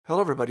Hello,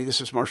 everybody. This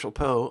is Marshall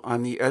Poe.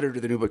 I'm the editor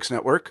of the New Books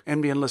Network.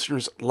 NBN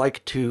listeners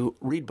like to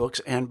read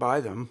books and buy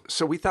them.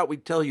 So we thought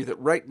we'd tell you that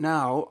right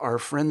now, our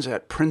friends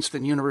at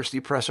Princeton University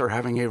Press are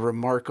having a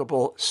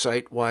remarkable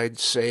site-wide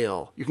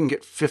sale. You can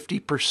get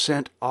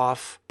 50%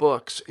 off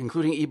books,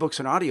 including ebooks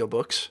and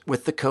audiobooks,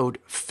 with the code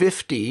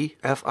 50,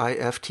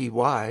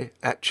 F-I-F-T-Y,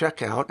 at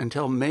checkout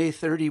until May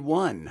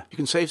 31. You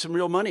can save some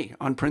real money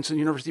on Princeton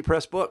University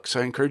Press books.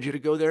 I encourage you to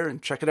go there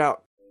and check it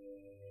out.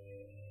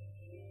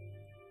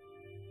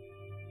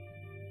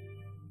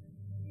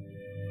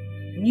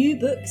 New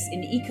Books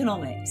in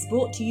Economics,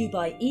 brought to you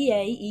by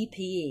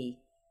EAEPE,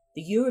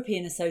 the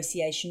European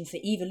Association for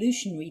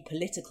Evolutionary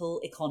Political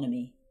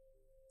Economy.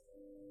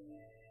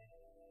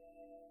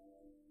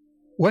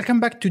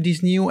 Welcome back to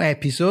this new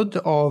episode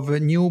of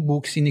New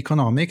Books in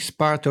Economics,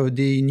 part of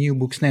the New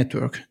Books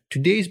Network.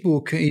 Today's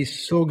book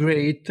is so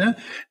great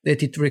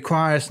that it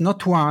requires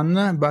not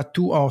one, but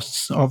two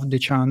hosts of the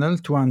channel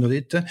to handle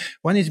it.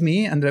 One is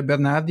me, Andrea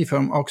Bernardi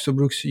from Oxford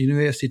Brookes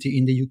University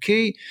in the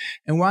UK,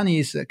 and one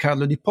is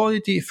Carlo Di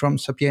Politi from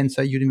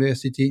Sapienza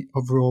University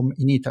of Rome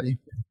in Italy.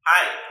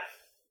 Hi.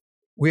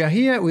 We are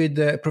here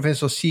with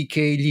Professor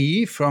C.K.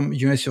 Lee from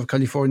University of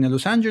California,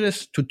 Los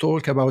Angeles, to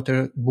talk about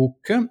her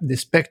book, The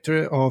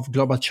Spectre of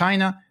Global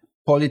China,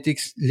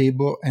 Politics,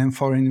 Labor, and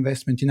Foreign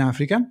Investment in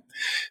Africa,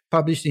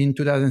 published in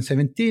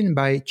 2017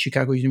 by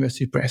Chicago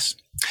University Press.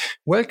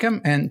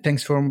 Welcome, and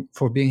thanks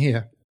for being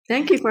here.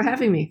 Thank you for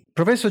having me.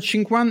 Professor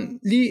Qingquan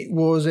Li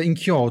was in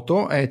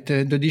Kyoto at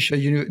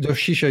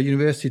Doshisha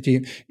University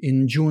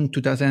in June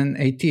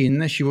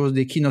 2018. She was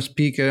the keynote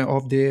speaker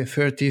of the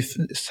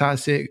 30th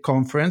SASE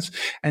conference.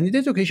 And in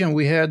that occasion,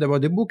 we heard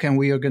about the book and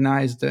we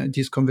organized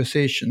this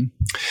conversation.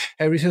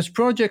 Her research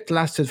project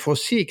lasted for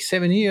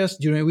 6-7 years,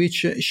 during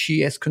which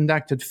she has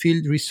conducted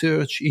field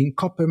research in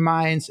copper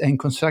mines and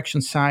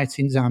construction sites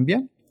in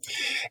Zambia.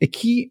 A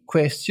key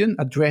question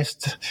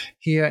addressed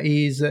here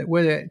is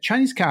whether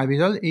Chinese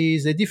capital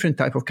is a different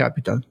type of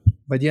capital.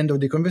 By the end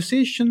of the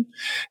conversation,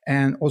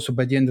 and also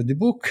by the end of the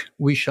book,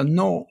 we shall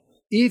know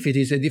if it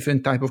is a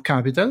different type of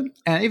capital,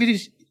 and if it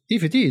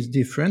is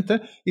different,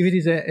 if it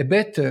is a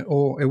better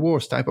or a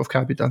worse type of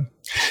capital.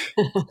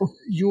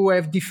 You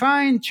have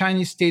defined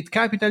Chinese state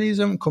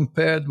capitalism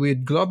compared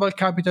with global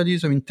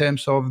capitalism in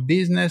terms of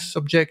business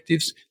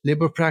objectives,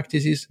 labor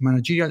practices,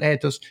 managerial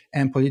ethos,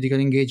 and political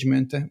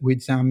engagement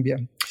with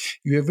Zambia.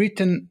 You have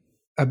written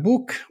a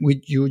book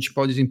with huge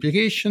policy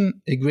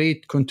implication, a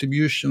great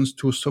contributions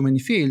to so many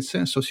fields,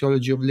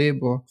 sociology of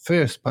labor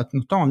first, but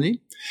not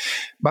only.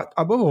 But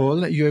above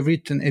all, you have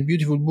written a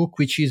beautiful book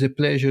which is a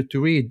pleasure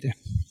to read.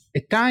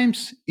 At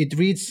times, it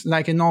reads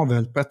like a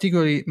novel,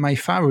 particularly my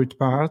favorite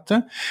part,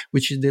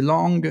 which is the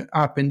long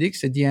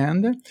appendix at the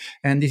end,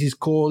 and this is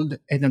called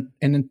an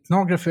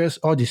ethnographer's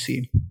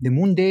odyssey, the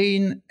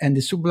mundane and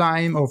the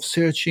sublime of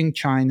searching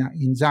China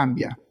in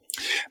Zambia.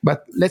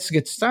 But let's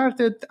get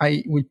started.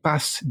 I will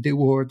pass the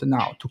word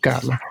now to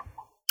Carlo.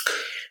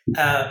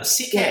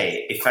 CK,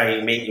 if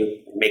I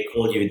may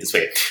call you this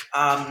way,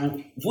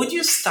 would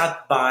you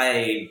start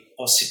by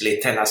possibly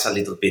tell us a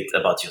little bit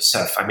about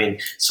yourself? I mean,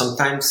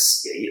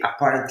 sometimes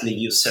apparently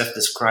you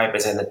self-describe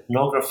as an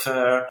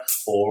ethnographer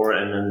or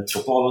an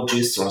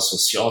anthropologist or a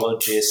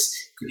sociologist.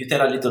 Could you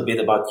tell a little bit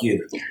about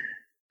you?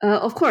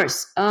 Of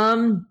course.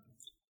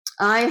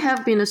 I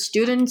have been a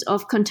student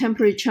of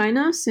contemporary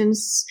China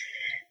since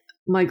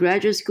my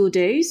graduate school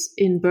days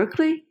in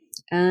Berkeley.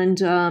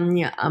 And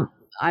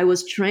I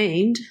was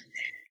trained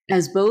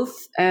as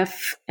both an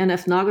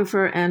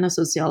ethnographer and a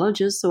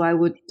sociologist. So I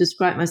would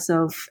describe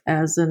myself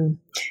as an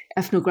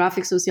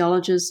ethnographic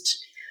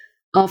sociologist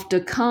of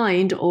the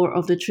kind or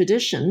of the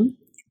tradition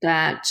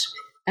that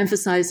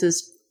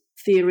emphasizes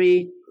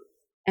theory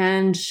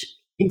and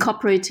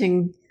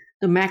incorporating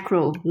the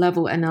macro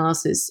level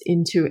analysis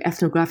into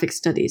ethnographic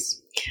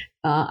studies.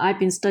 I've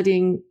been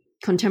studying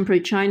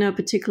contemporary China,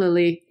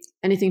 particularly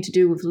anything to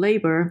do with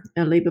labor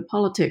and labor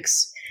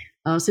politics,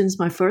 since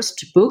my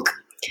first book.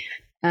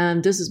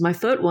 And this is my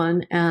third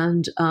one.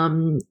 And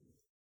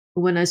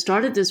when I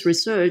started this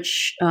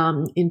research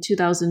in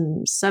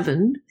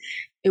 2007,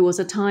 it was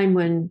a time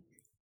when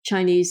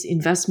Chinese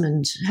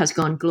investment has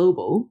gone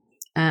global.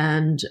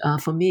 And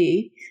for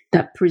me,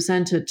 that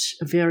presented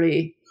a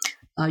very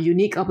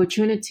unique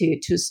opportunity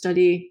to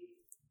study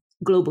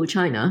global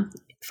China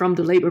from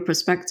the labor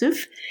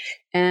perspective.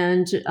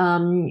 And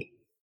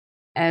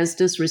as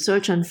this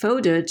research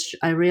unfolded,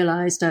 I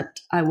realized that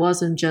I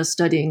wasn't just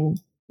studying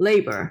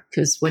labor,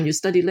 because when you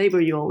study labor,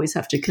 you always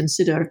have to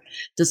consider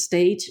the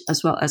state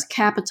as well as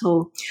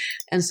capital.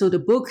 And so the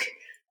book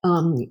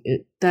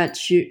that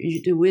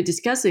we're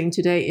discussing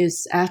today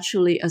is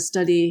actually a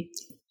study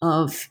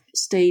of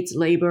state,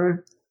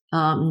 labor,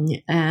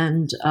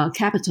 and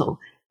capital,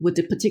 with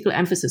the particular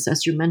emphasis,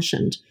 as you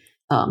mentioned,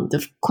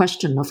 the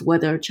question of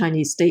whether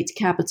Chinese state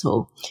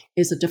capital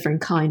is a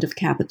different kind of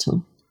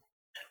capital.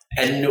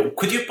 And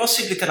could you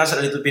possibly tell us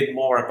a little bit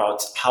more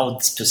about how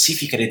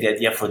specifically the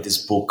idea for this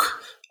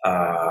book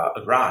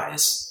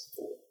arose?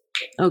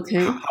 Okay.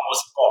 How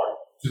was it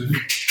born?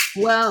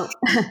 Well,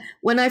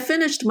 when I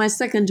finished my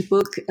second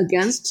book,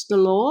 Against the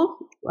Law,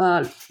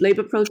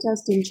 Labor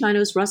Protest in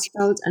China's Rust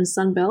Belt and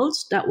Sun Belt,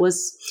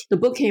 the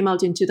book came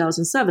out in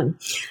 2007.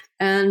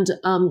 And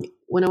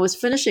when I was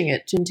finishing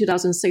it in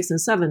 2006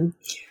 and 7,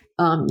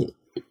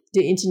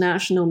 the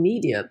international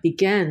media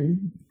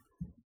began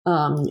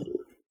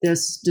the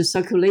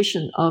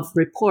circulation of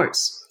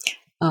reports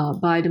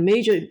by the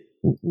major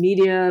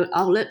media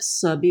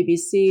outlets,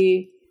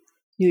 BBC,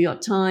 New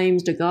York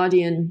Times, The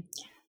Guardian,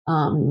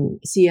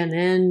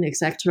 CNN,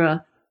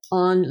 etc.,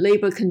 on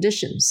labor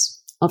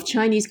conditions of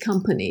Chinese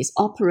companies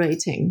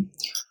operating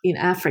in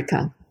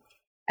Africa.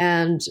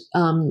 And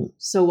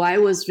so I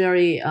was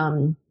very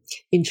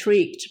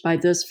intrigued by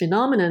this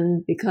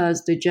phenomenon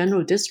because the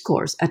general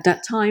discourse at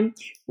that time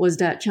was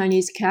that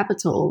Chinese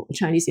capital,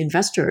 Chinese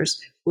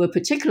investors were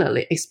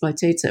particularly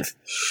exploitative.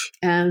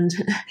 And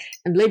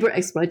labor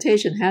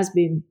exploitation has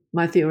been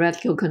my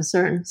theoretical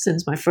concern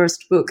since my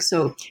first book.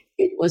 So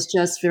it was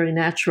just very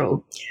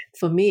natural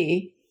for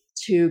me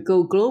to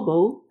go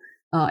global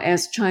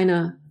as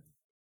China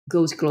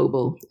goes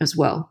global as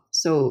well.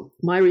 So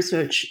my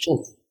research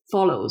just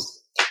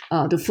follows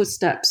the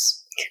footsteps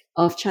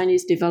of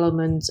Chinese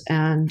development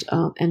and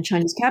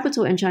Chinese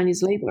capital and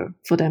Chinese labor,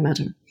 for that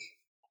matter.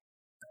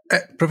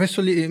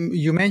 Professor Li,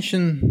 you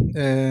mentioned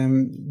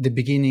the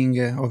beginning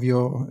of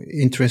your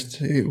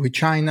interest with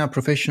China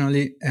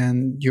professionally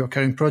and your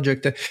current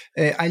project.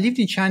 I lived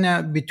in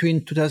China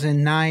between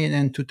 2009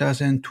 and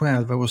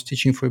 2012. I was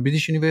teaching for a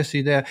British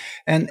university there.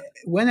 And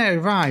when I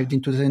arrived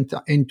in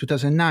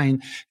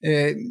 2009,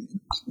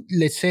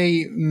 let's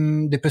say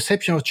the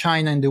perception of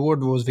China in the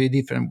world was very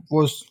different,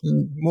 was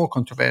more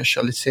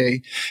controversial, let's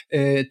say.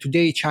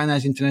 Today,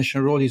 China's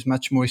international role is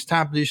much more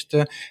established,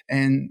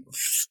 and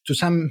to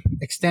some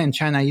extent,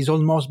 China is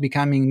almost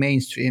becoming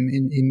mainstream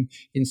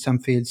in some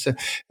fields.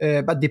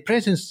 But the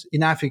presence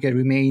in Africa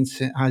remains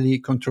highly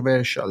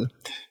controversial.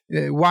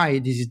 Why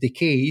this is the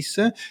case?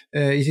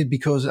 Is it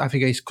because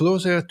Africa is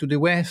closer to the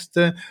West,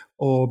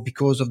 or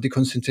because of the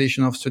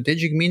concentration of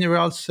strategic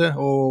minerals,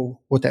 or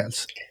what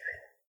else?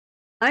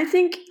 I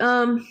think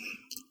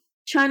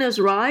China's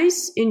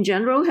rise in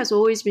general has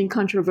always been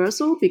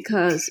controversial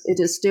because it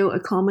is still a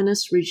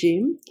communist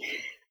regime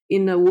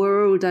in a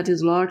world that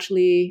is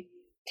largely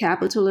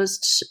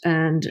capitalist.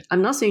 And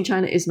I'm not saying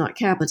China is not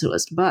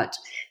capitalist, but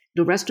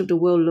the rest of the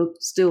world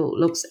still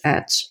looks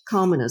at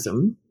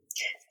communism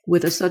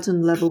with a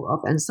certain level of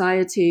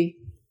anxiety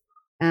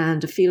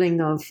and a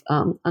feeling of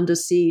under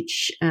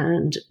siege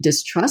and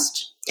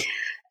distrust.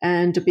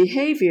 And the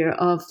behavior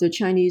of the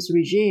Chinese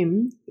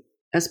regime,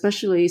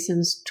 especially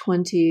since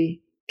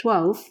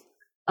 2012,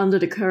 under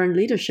the current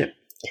leadership,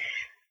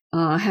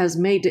 has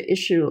made the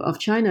issue of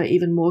China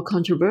even more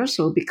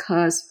controversial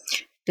because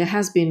there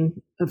has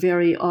been a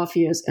very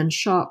obvious and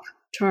sharp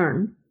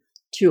turn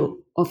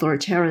to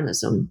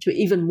authoritarianism, to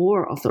even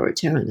more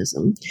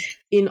authoritarianism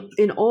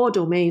in all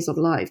domains of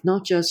life,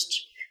 not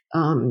just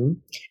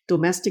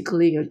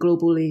domestically or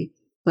globally,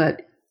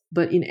 but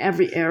in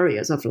every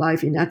areas of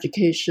life, in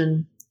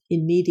education,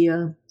 in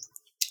media,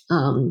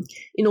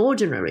 in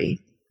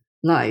ordinary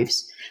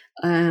lives.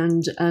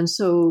 And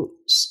so,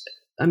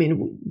 I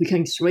mean, we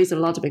can raise a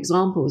lot of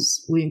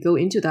examples. We can go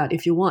into that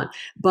if you want.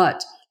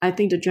 But I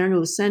think the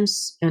general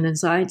sense and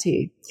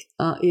anxiety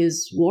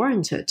is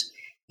warranted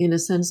in the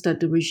sense that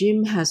the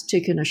regime has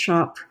taken a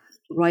sharp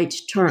right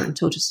turn,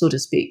 so to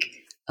speak.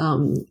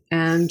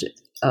 And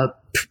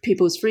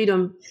people's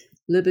freedom,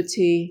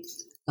 liberty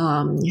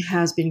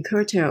has been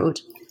curtailed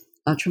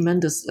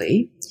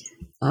tremendously.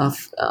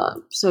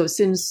 So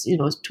since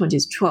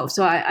 2012.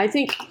 So I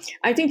think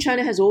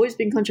China has always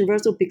been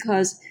controversial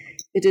because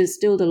it is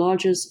still the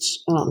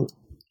largest and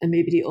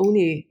maybe the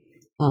only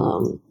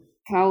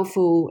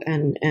powerful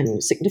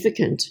and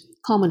significant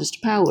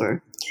communist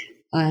power,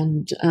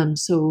 and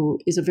so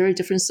it's a very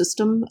different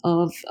system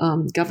of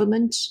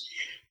government,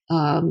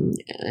 and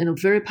a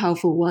very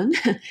powerful one.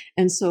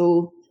 And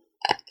so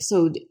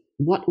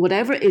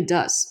whatever it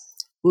does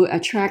will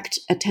attract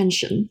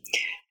attention.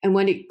 And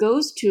when it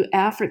goes to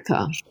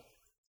Africa,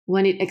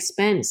 when it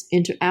expands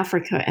into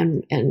Africa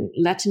and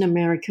Latin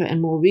America, and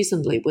more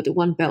recently with the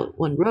One Belt,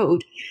 One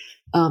Road,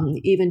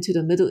 even to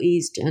the Middle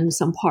East and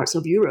some parts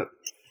of Europe,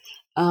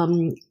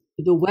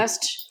 the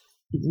West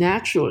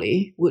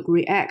naturally would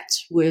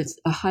react with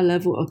a high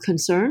level of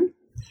concern.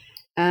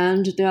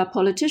 And there are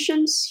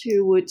politicians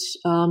who would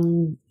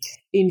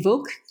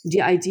invoke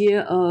the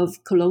idea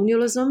of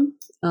colonialism,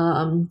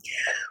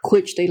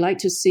 which they like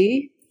to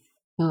see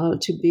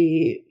to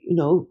be,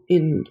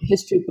 in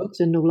history books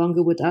and no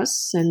longer with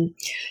us. And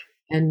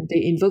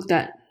they invoke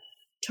that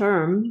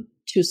term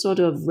to sort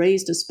of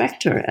raise the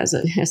specter, as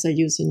I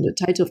use in the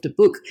title of the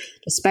book,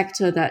 the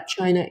specter that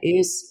China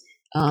is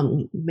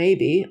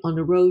maybe on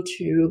the road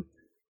to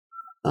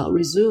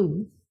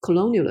resume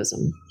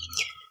colonialism.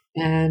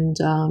 And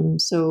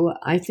so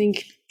I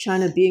think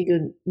China being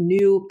a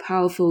new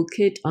powerful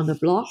kid on the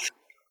block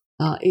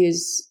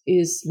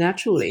is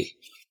naturally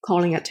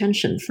calling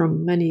attention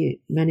from many,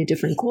 many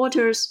different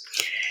quarters.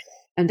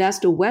 And that's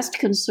the West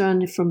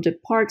concern from the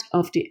part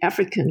of the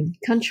African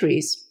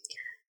countries,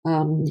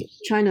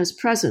 China's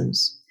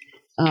presence,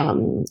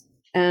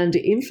 and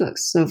the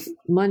influx of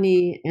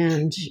money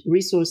and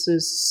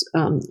resources,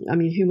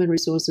 human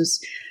resources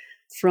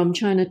from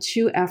China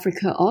to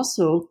Africa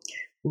also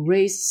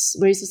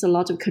raises a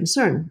lot of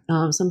concern,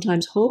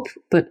 sometimes hope,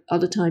 but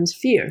other times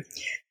fear,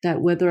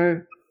 that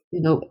whether,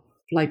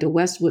 like the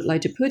West would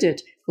like to put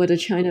it, whether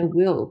China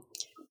will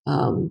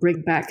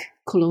bring back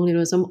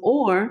colonialism,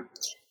 or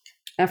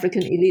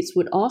African elites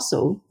would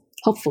also,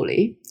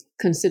 hopefully,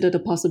 consider the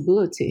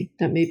possibility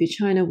that maybe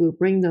China will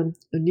bring them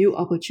a new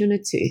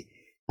opportunity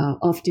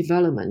of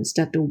developments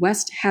that the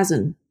West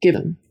hasn't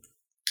given.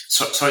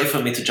 Sorry for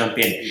me to jump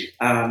in.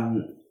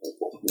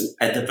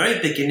 At the very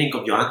beginning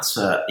of your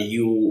answer,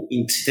 you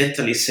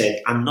incidentally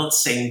said, I'm not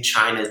saying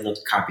China is not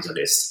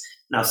capitalist.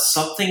 Now,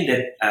 something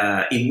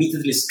that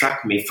immediately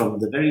struck me from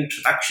the very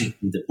introduction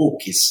in the book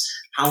is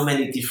how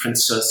many different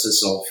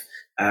sources of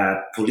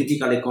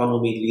political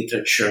economy,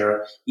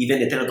 literature,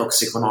 even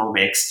heterodox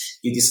economics.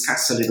 You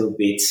discuss a little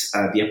bit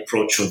the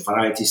approach of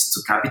varieties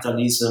to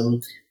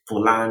capitalism,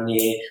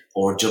 Polanyi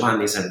or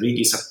Giovanni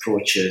Zarrigi's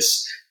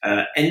approaches,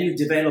 and you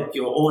develop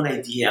your own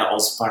idea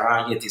of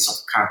varieties of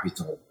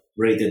capital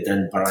rather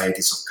than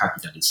varieties of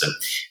capitalism.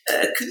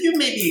 Could you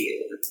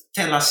maybe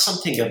tell us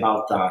something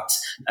about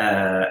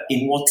that?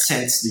 In what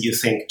sense do you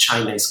think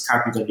China is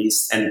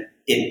capitalist, and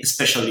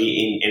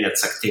especially in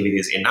its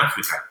activities in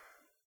Africa?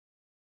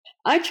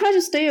 I try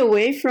to stay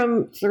away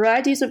from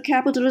varieties of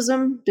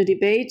capitalism, the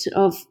debate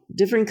of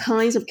different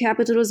kinds of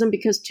capitalism,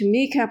 because to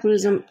me,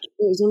 capitalism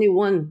is only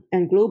one,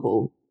 and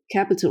global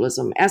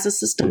capitalism as a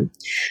system.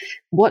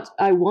 What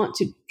I want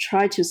to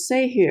try to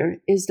say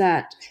here is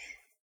that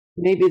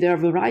maybe there are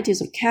varieties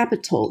of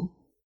capital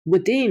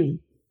within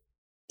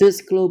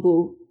this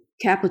global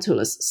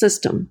capitalist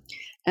system.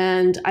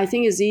 And I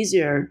think it's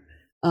easier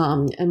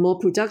and more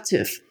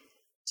productive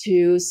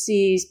to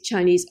see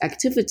Chinese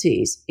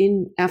activities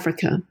in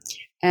Africa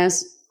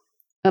as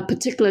a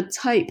particular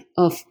type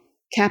of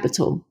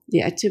capital,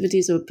 the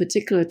activities of a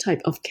particular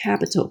type of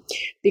capital,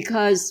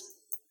 because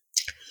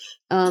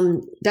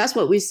that's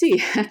what we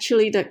see.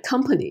 Actually, the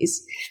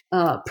companies,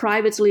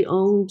 privately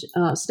owned,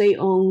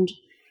 state-owned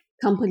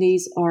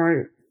companies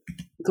are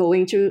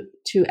going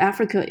to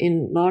Africa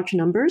in large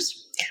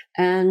numbers.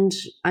 And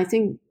I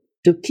think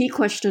the key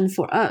question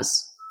for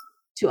us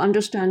to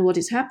understand what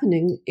is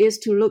happening is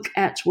to look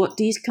at what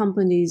these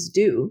companies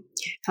do,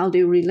 how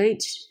they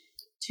relate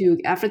to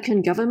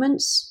African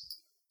governments,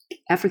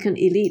 African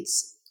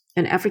elites,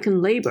 and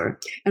African labor,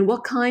 and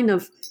what kind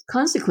of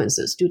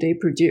consequences do they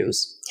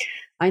produce.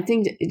 I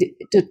think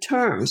the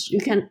terms,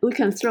 we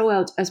can throw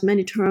out as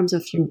many terms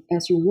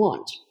as you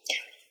want,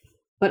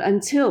 but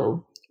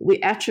until we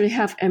actually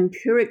have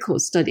empirical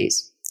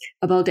studies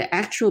about the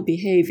actual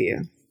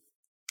behavior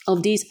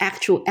of these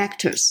actual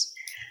actors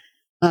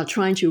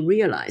trying to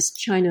realize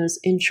China's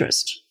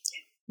interest,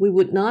 we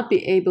would not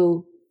be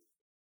able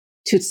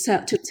to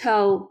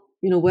tell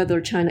whether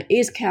China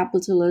is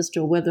capitalist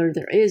or whether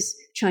there is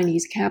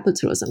Chinese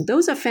capitalism.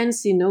 Those are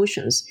fancy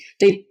notions.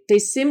 They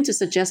seem to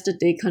suggest that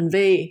they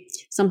convey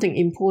something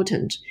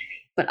important.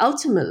 But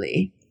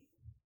ultimately,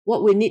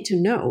 what we need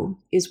to know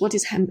is what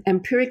is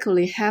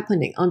empirically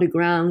happening on the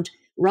ground,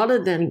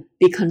 rather than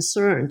be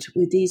concerned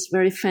with these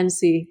very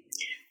fancy,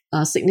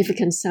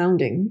 significant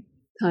sounding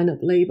kind of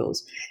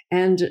labels.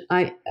 And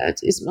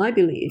it's my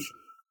belief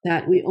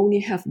that we only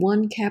have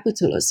one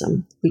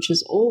capitalism, which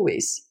is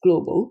always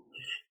global.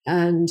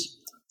 And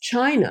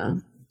China,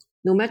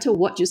 no matter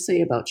what you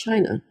say about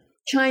China,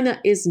 China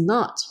is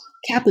not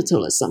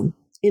capitalism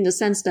in the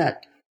sense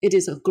that it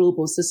is a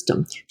global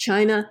system.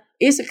 China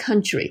is a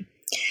country.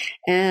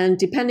 And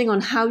depending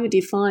on how you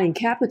define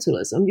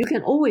capitalism, you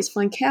can always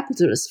find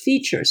capitalist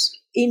features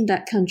in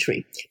that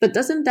country. But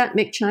doesn't that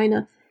make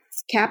China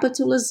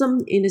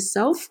capitalism in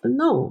itself?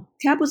 No.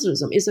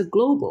 Capitalism is a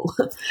global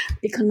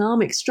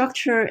economic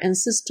structure and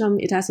system.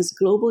 It has its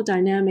global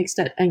dynamics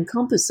that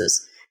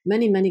encompasses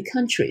many, many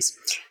countries.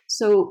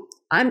 So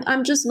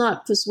I'm just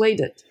not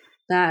persuaded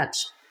that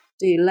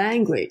the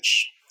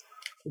language,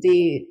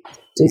 the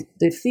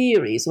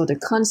theories or the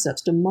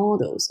concepts, the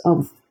models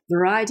of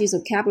varieties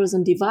of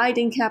capitalism,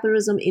 dividing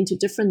capitalism into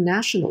different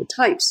national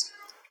types,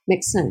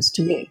 makes sense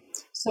to me.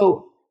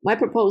 So my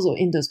proposal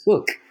in this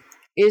book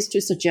is to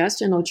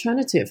suggest an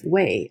alternative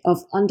way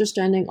of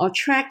understanding or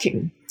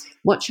tracking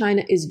what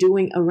China is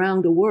doing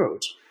around the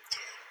world.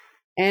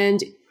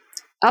 And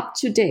up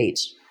to date,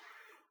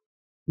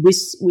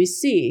 we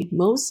see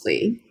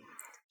mostly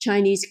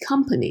Chinese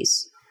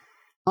companies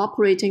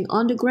operating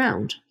on the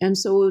ground. And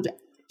so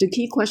the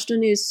key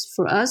question is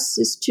for us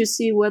is to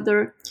see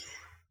whether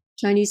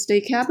Chinese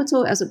state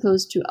capital, as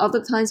opposed to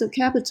other kinds of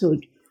capital,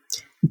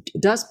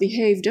 does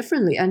behave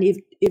differently. And if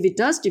it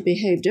does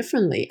behave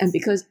differently, and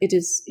because it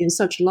is in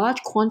such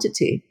large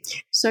quantity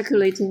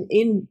circulating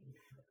in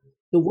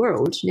the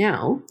world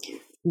now,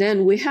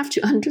 then we have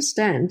to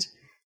understand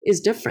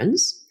its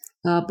difference,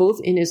 both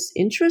in its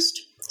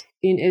interest,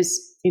 in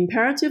its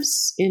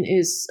imperatives, in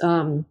its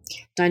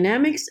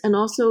dynamics, and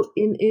also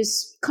in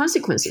its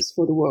consequences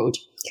for the world.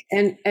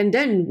 And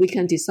then we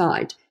can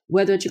decide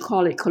whether to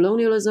call it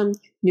colonialism,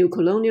 new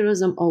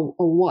colonialism, or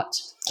what.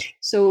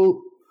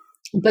 So,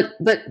 but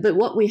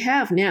what we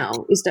have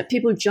now is that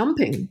people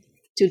jumping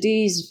to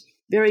these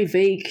very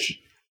vague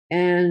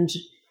and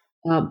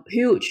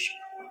huge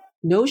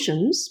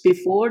notions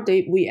before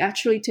we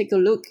actually take a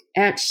look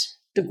at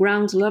the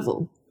ground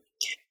level.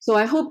 So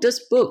I hope this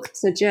book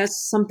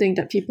suggests something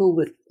that people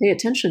would pay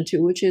attention to,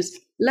 which is,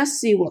 let's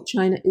see what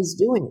China is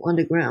doing on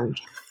the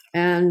ground.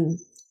 And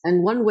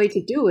one way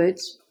to do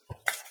it,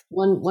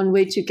 one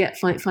way to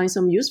find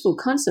some useful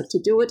concept to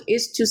do it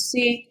is to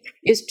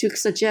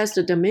suggest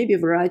that there may be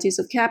varieties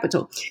of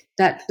capital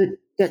that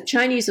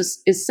China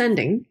is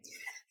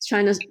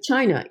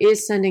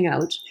sending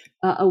out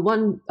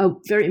a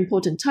very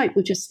important type,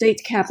 which is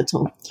state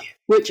capital,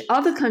 which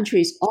other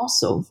countries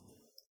also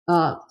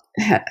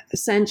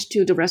sent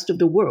to the rest of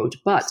the world.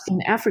 But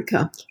in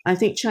Africa, I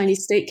think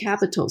Chinese state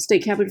capital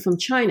from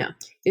China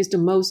is the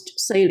most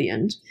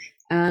salient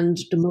and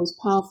the most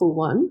powerful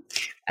one.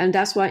 And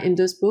that's why in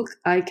this book,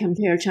 I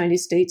compare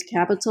Chinese state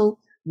capital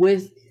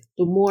with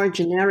the more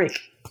generic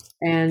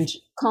and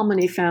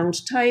commonly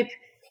found type.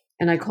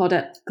 And I call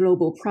that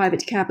global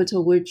private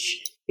capital,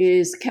 which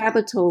is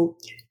capital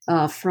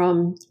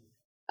from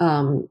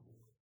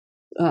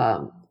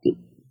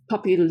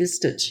publicly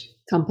listed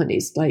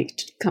companies, like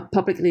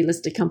publicly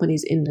listed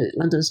companies in the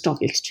London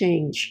Stock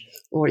Exchange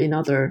or in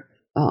other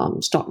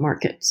stock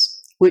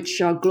markets, which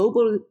are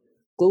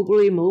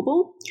globally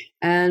mobile,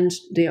 and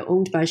they are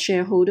owned by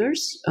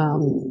shareholders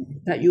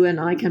that you and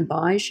I can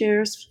buy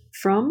shares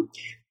from.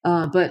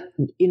 But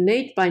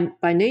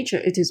by nature,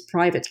 it is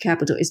private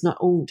capital. It's not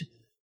owned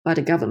by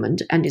the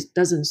government, and it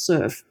doesn't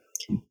serve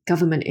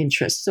government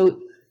interests.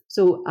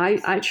 So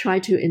I try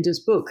to, in this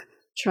book,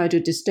 to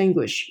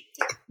distinguish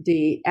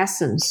the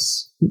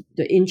essence,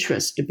 the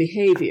interest, the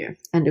behavior,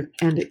 and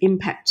the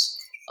impact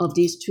of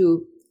these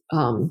two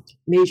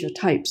major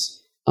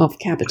types of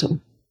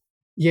capital.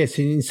 Yes,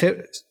 in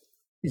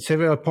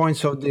several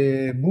points of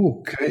the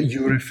book,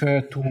 you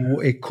refer to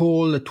a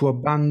call to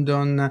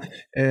abandon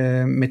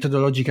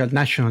methodological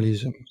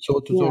nationalism. So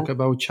to talk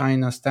about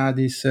China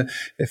studies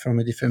from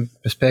a different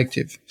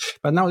perspective.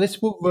 But now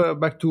let's move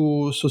back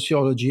to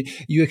sociology.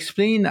 You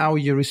explain how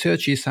your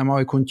research is somehow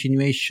a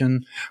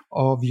continuation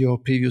of your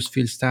previous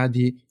field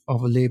study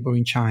of labor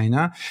in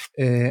China,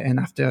 and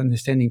after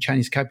understanding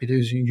Chinese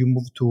capitalism, you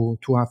moved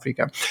to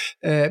Africa.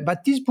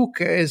 But this book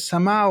has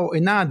somehow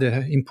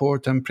another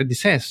important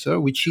predecessor,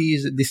 which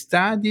is the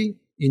study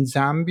in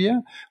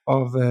Zambia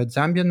of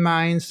Zambian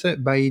mines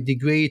by the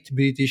great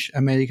British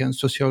American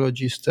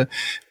sociologist,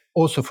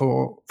 also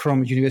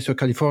from University of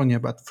California,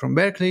 but from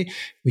Berkeley,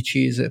 which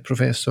is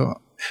Professor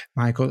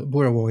Michael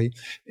Burawoy.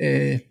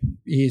 He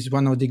is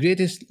one of the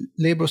greatest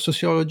labor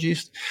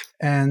sociologists,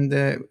 and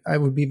I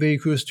would be very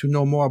curious to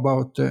know more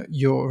about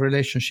your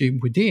relationship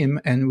with him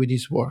and with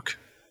his work.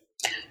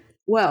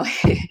 Well,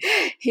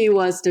 he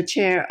was the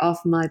chair of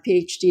my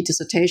PhD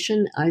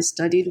dissertation. I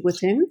studied with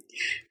him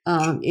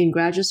in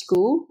graduate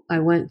school. I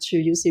went to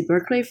UC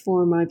Berkeley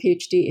for my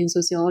PhD in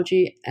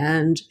sociology,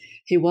 and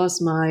he was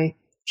my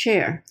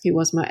chair. He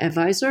was my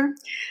advisor.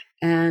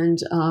 And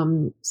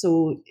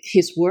so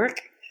his work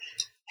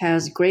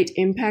has great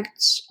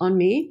impact on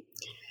me.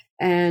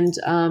 And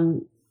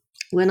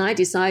when I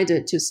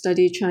decided to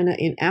study China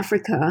in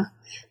Africa,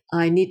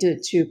 I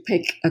needed to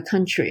pick a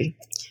country.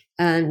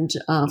 And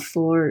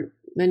for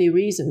many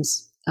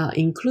reasons,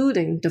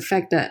 including the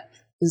fact that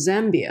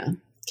Zambia,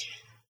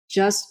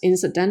 just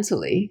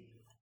incidentally,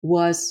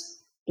 was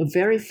the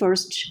very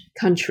first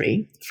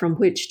country from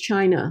which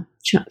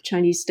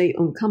Chinese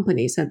state-owned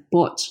companies had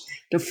bought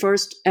the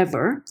first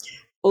ever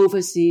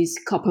overseas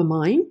copper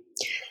mine.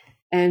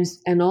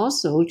 And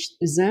also,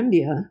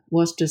 Zambia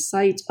was the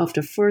site of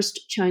the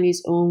first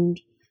Chinese-owned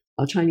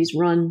or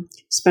Chinese-run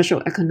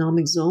special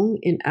economic zone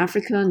in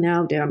Africa.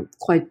 Now there are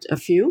quite a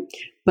few,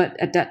 but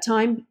at that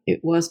time,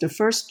 it was the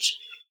first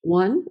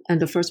one,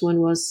 and the first one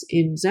was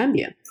in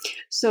Zambia.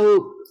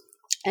 So,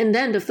 and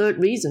then the third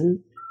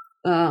reason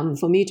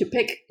for me to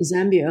pick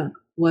Zambia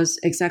was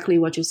exactly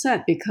what you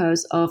said,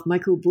 because of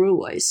Michael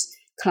Burawoy's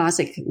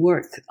classic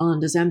work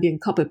on the Zambian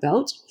copper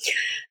belt.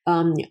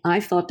 I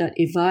thought that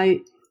if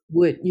I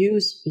would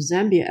use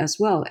Zambia as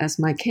well as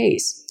my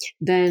case,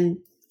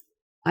 then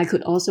I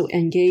could also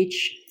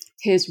engage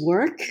his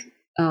work,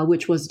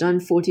 which was done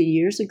 40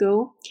 years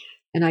ago,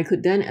 and I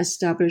could then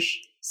establish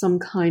some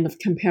kind of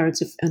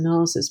comparative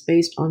analysis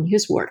based on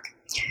his work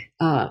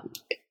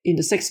in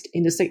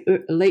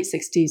the late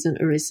 60s and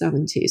early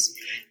 70s.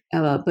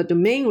 But the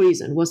main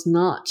reason was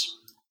not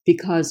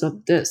because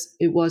of this.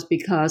 It was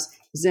because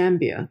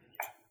Zambia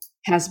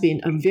has been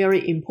a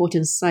very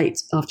important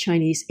site of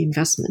Chinese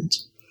investment,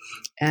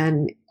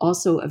 and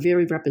also a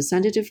very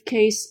representative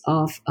case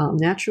of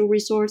natural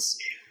resource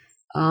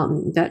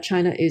that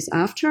China is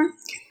after.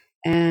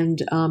 And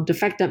the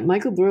fact that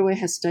Michael Burawoy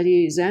has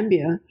studied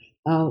Zambia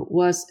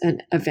was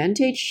an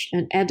advantage,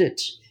 an added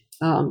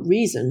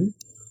reason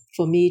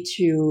for me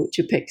to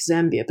pick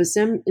Zambia. But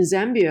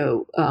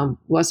Zambia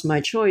was my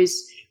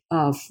choice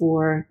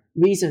for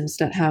reasons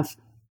that have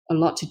a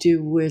lot to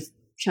do with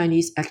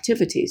Chinese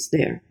activities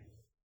there.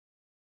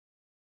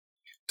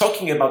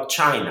 Talking about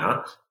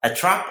China, a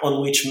trap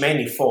on which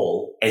many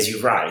fall, as you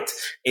write,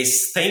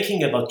 is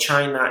thinking about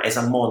China as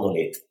a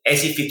monolith,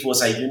 as if it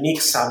was a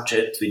unique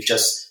subject with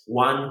just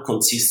one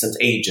consistent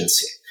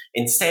agency.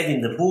 Instead,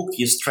 in the book,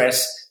 you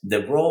stress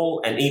the role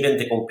and even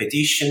the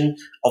competition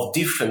of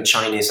different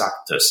Chinese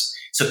actors.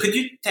 So could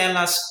you tell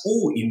us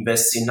who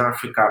invests in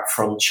Africa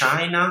from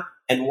China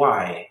and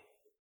why?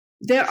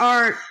 There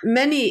are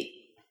many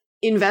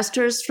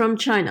investors from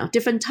China,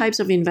 different types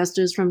of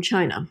investors from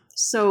China.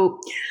 So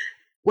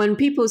when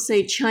people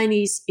say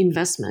Chinese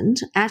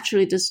investment,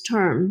 actually this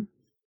term,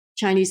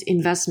 Chinese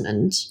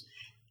investment,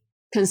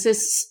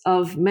 consists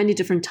of many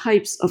different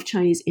types of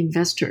Chinese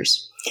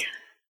investors.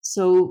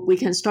 So we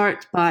can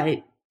start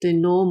by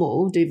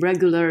the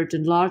regular, the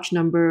large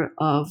number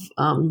of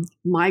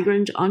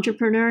migrant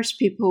entrepreneurs,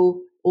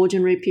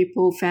 ordinary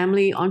people,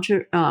 family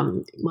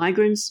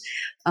migrants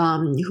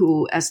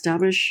who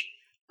establish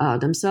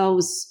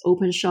themselves,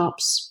 open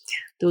shops,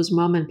 those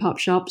mom and pop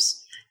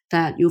shops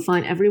that you'll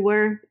find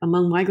everywhere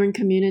among migrant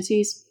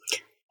communities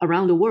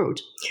around the world.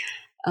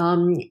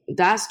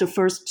 That's the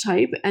first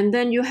type. And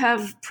then you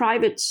have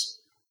private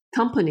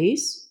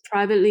companies,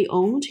 privately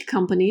owned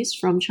companies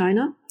from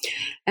China.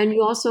 And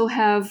you also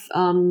have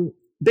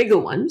bigger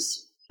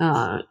ones,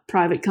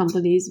 private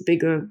companies,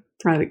 bigger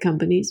private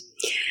companies.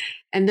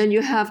 And then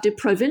you have the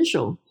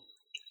provincial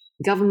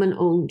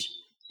government-owned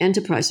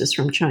enterprises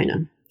from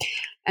China.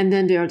 And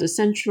then there are the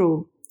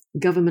central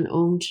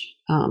government-owned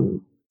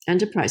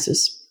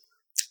enterprises.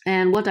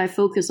 And what I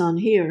focus on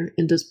here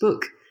in this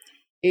book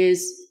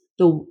is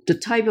the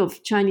type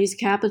of Chinese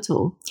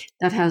capital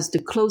that has the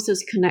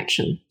closest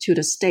connection to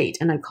the state,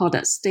 and I call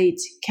that state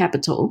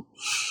capital,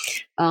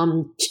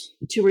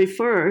 to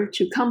refer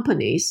to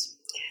companies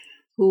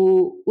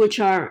which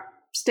are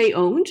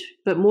state-owned,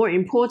 but more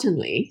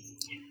importantly,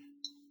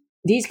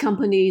 these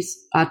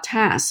companies are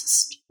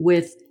tasked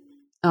with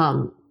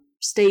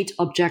state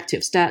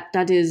objectives.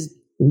 That is,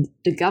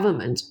 the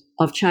government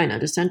of China,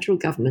 the central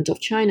government of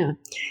China,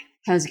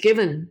 has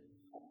given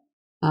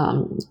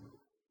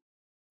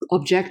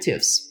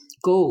objectives,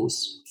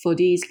 goals for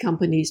these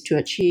companies to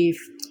achieve.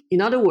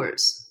 In other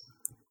words,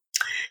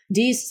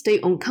 these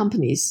state-owned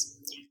companies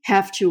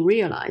have to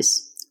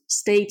realize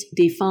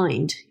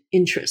state-defined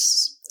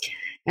interests.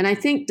 And I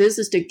think this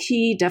is the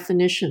key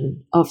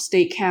definition of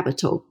state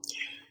capital,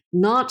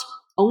 not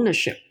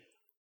ownership,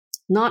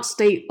 not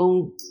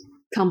state-owned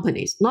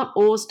companies. Not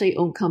all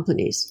state-owned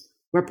companies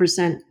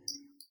represent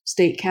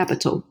state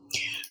capital,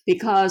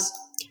 because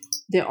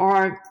there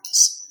are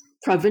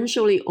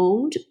provincially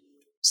owned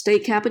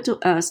state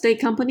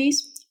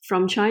companies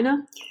from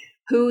China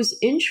whose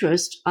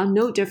interests are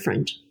no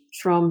different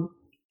from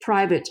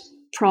private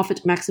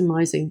profit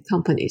maximizing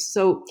companies.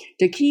 So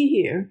the key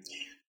here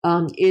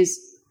is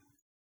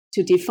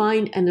to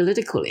define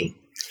analytically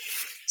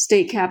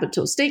state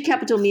capital. State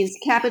capital means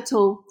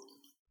capital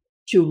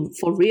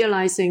for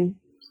realizing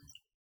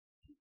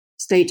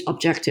state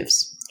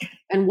objectives.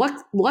 And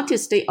what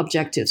is state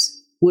objectives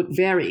would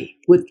vary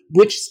with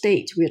which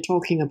state we are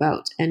talking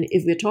about. And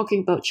if we're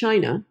talking about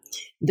China,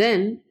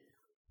 then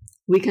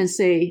we can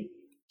say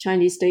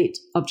Chinese state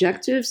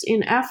objectives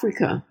in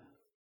Africa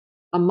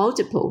are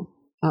multiple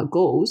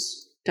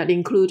goals that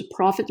include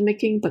profit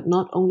making, but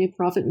not only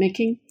profit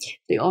making.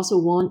 They also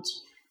want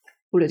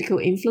political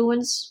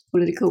influence,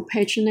 political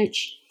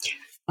patronage,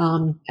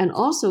 and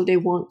also they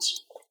want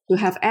to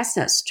have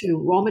access to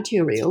raw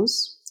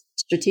materials,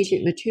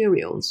 strategic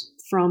materials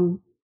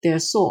from their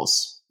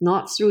source,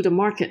 not through the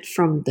market,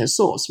 from their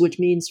source, which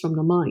means from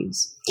the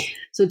mines.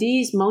 So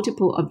these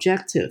multiple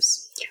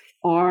objectives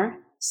are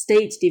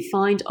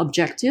state-defined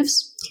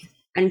objectives,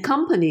 and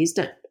companies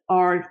that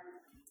are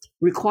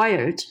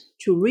required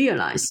to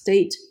realize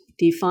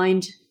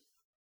state-defined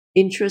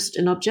interests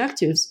and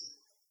objectives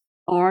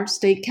are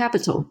state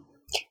capital.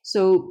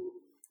 So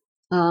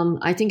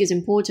I think it's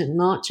important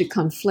not to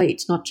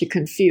conflate, not to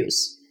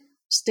confuse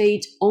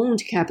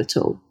state-owned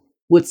capital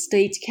with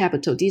state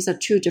capital. These are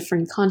two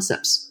different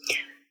concepts.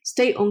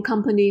 State-owned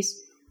companies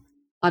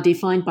are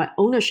defined by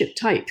ownership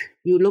type.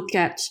 You look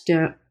at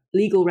their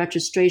legal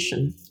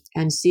registration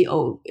and see,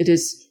 it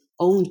is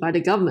owned by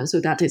the government,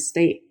 so that is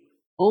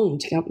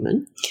state-owned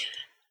government,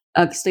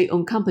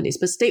 state-owned companies.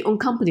 But state-owned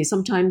companies,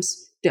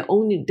 sometimes their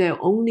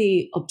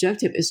only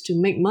objective is to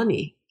make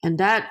money, and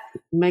that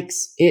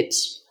makes it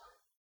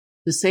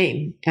the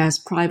same as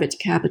private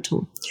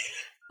capital.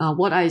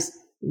 What I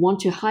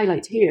want to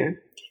highlight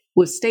here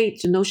with the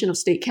notion of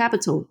state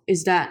capital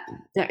is that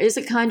there is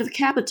a kind of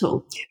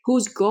capital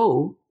whose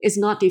goal is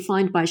not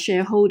defined by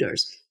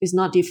shareholders, is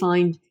not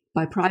defined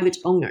by private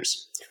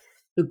owners.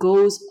 The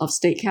goals of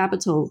state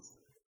capital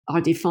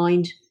are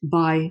defined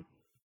by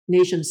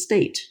nation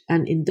state.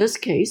 And in this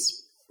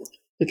case,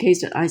 the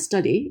case that I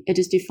study, it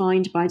is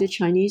defined by the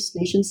Chinese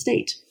nation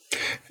state.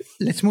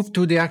 Let's move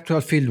to the actual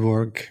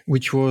fieldwork,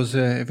 which was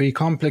very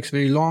complex,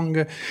 very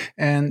long.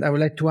 And I would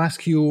like to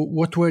ask you,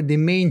 what were the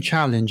main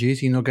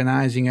challenges in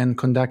organizing and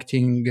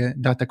conducting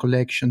data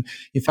collection?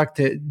 In fact,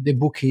 the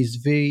book is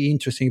very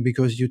interesting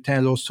because you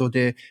tell also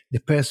the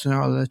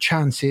personal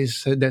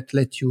chances that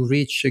let you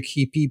reach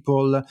key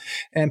people.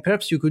 And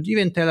perhaps you could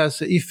even tell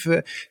us if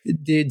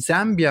the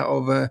Zambia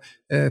of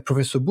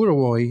Professor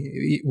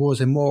Burawoy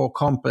was a more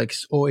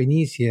complex or an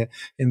easier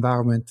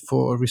environment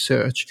for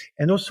research.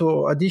 And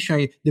also,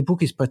 additionally, the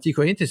book is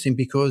particularly interesting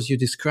because you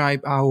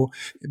describe how,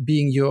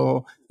 being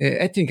your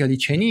ethnically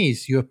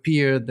Chinese, you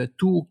appeared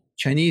too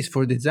Chinese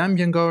for the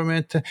Zambian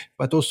government,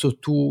 but also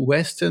too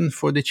Western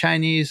for the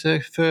Chinese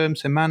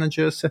firms and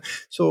managers.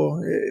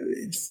 So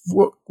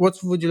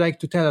what would you like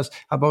to tell us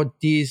about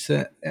this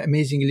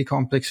amazingly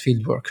complex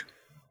fieldwork?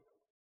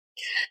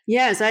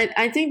 Yes,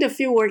 I think the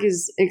fieldwork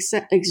is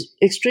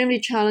extremely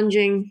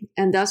challenging,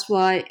 and that's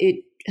why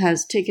it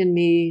has taken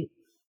me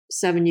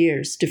 7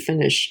 years to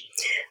finish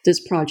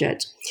this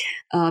project,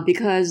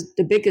 because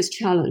the biggest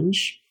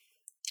challenge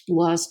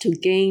was to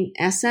gain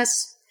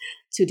access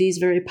to these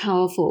very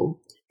powerful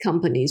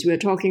companies. We're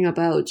talking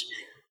about,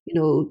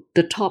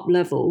 the top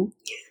level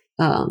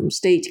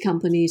state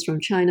companies from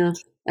China,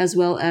 as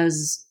well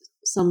as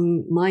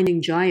some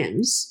mining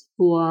giants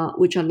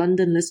which are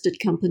London listed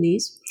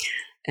companies.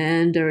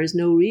 And there is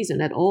no reason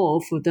at all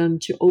for them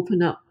to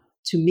open up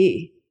to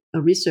me,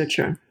 a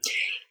researcher.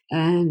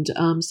 And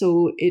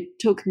so it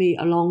took me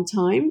a long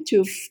time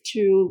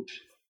to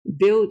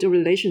build a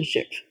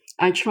relationship.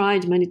 I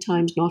tried many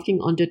times knocking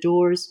on the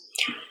doors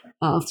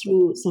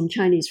through some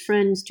Chinese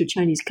friends to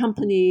Chinese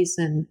companies,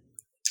 and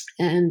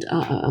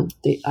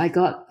I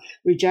got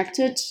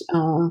rejected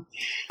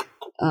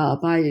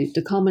by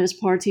the Communist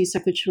Party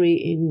secretary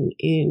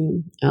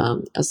in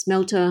a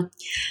smelter.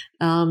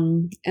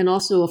 And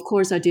also, of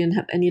course, I didn't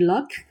have any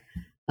luck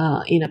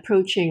in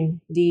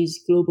approaching these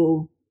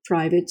global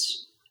private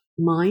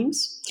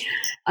mines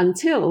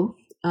until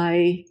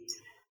I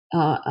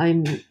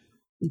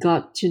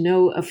got to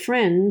know a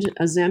friend,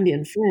 a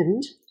Zambian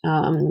friend,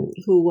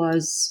 who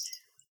was,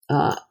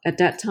 at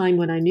that time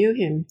when I knew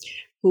him,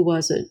 who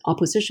was an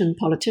opposition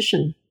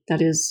politician.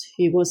 That is,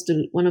 he was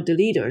one of the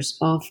leaders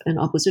of an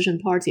opposition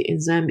party in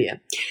Zambia.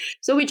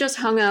 So we just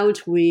hung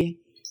out. We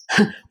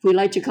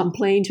like to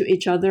complain to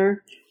each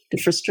other, the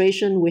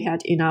frustration we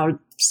had in our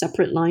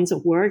separate lines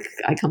of work.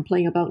 I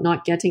complained about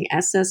not getting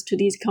access to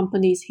these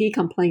companies. He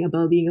complained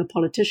about being a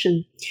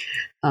politician,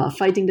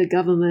 fighting the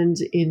government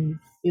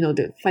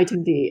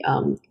fighting the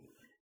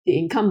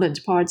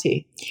incumbent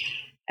party.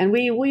 And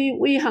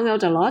we hung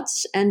out a lot.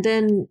 And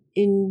then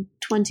in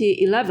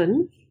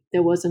 2011,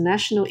 there was a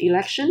national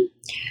election,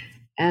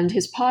 and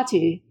his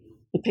party,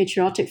 the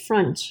Patriotic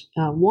Front,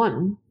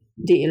 won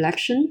the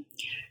election.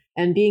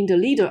 And being the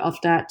leader of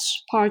that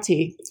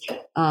party,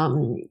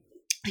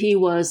 he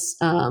was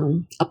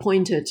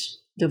appointed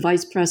the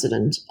vice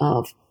president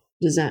of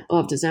the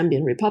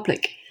Zambian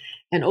Republic.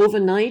 And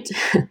overnight,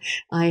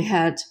 I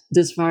had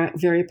this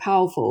very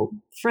powerful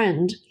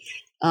friend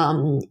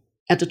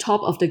at the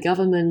top of the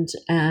government,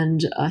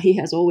 and he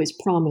has always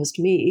promised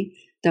me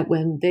that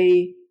when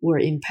they were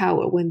in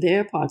power, when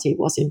their party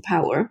was in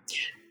power,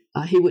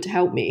 he would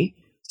help me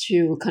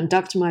to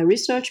conduct my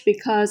research,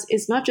 because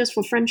it's not just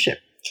for friendship.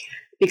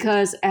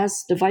 Because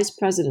as the vice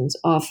president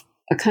of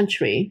a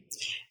country,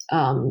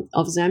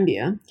 of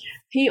Zambia,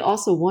 he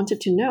also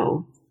wanted to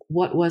know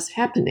what was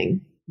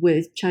happening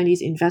with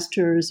Chinese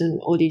investors and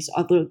all these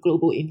other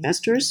global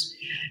investors.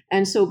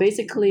 And so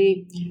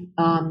basically,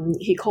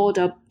 he called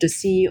up the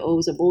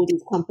CEOs of all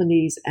these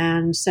companies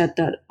and said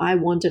that I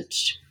wanted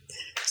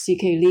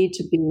CK Lee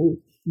to be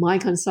my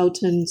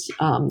consultant.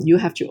 You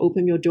have to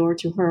open your door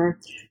to her.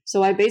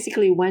 So I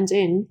basically went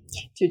in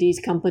to these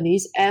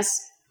companies as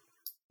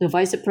the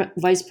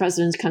vice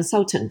president's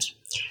consultant.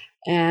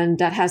 And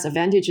that has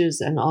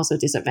advantages and also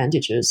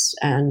disadvantages.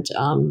 And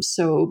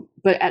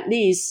but at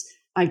least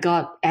I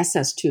got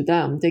access to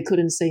them. They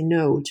couldn't say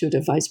no to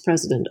the vice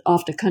president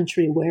of the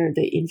country where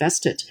they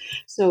invested.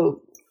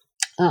 So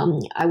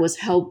I was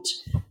helped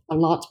a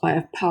lot by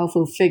a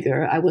powerful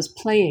figure. I was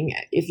playing,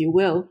 if you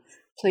will,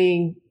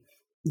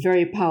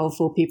 very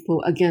powerful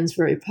people against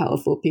very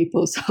powerful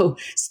people. So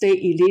state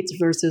elite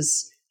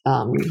versus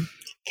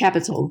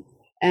capital.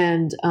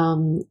 And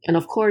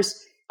of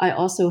course, I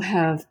also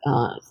have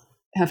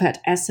had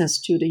access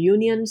to the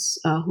unions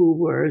who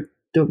were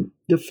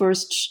the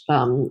first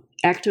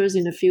actors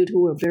in the field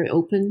who were very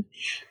open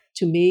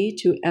to me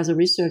as a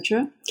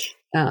researcher,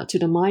 to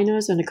the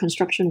miners and the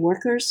construction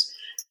workers,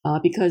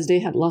 because they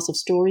had lots of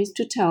stories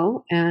to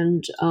tell,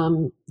 and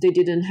they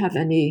didn't have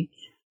any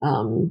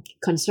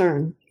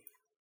concern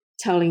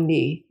telling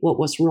me what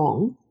was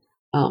wrong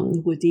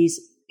with these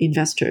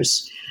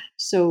investors.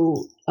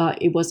 So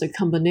it was a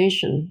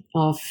combination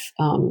of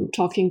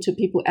talking to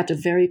people at the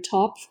very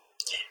top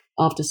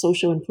of the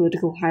social and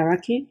political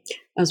hierarchy,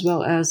 as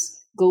well as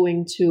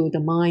going to the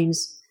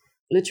mines,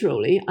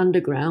 literally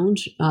underground,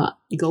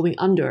 going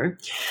under,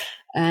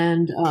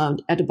 and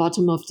at the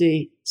bottom of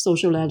the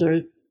social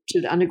ladder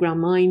to the underground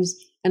mines,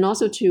 and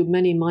also to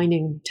many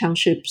mining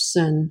townships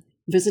and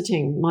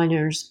visiting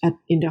miners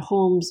in their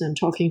homes and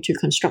talking to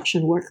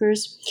construction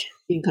workers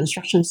in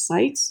construction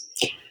sites.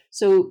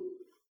 So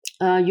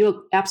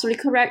you're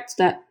absolutely correct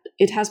that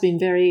it has been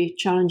very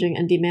challenging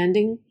and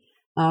demanding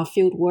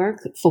field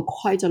work for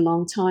quite a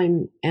long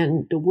time.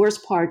 And the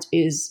worst part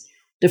is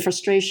the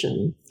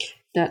frustration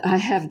that I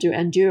have to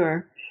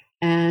endure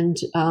and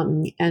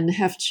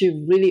have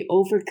to really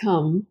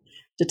overcome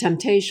the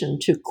temptation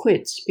to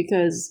quit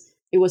because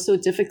it was so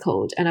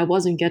difficult and I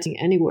wasn't getting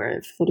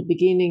anywhere for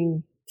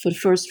the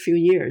first few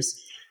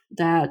years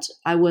that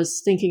I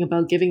was thinking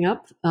about giving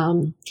up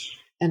and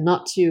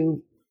not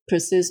to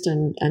persist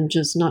and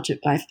just not to.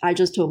 I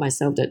just told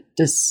myself that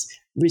this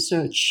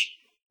research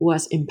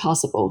was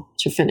impossible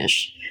to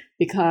finish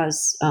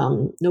because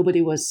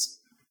nobody was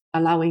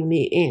allowing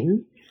me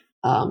in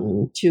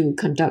to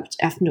conduct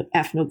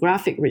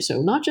ethnographic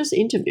research, not just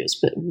interviews,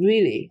 but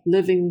really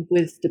living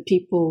with the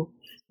people,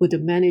 with the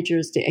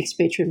managers, the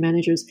expatriate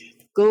managers,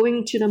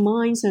 going to the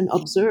mines and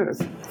observe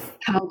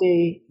how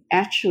they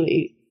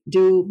actually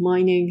do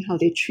mining, how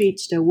they treat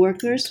their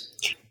workers.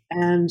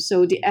 And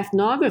so the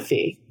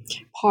ethnography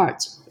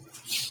part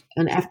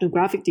and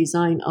ethnographic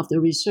design of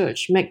the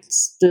research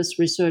makes this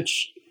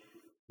research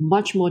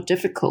much more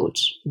difficult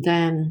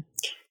than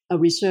a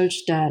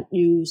research that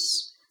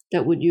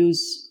would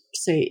use,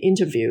 say,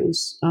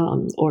 interviews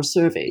or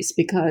surveys,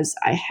 because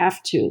I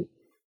have to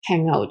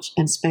hang out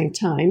and spend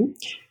time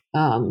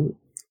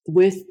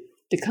with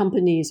the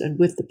companies and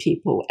with the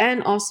people,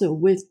 and also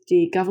with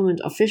the government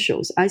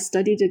officials. I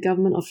studied the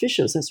government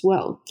officials as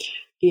well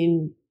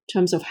in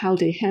terms of how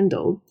they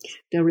handle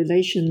their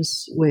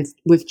relations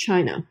with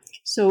China.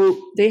 So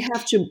they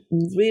have to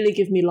really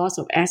give me lots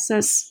of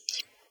access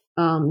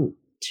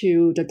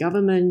to the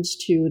government,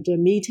 to the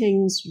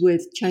meetings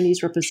with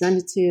Chinese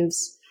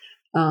representatives.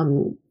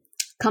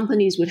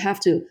 Companies would have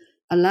to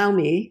allow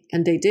me,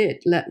 and they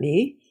did let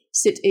me,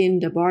 sit in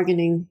the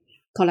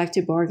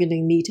collective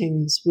bargaining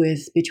meetings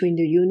between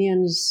the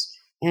unions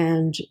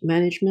and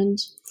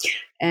management.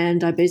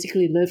 And I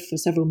basically lived for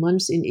several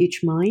months in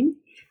each mine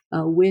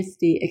with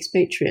the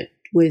expatriate,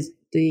 with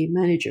the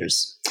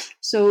managers.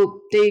 So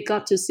they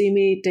got to see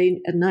me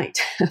day and night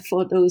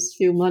for those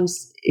few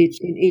months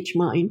in each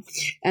mine.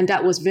 And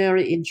that was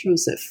very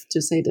intrusive,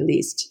 to say the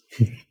least.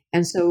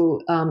 And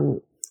so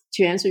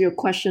to answer your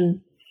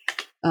question,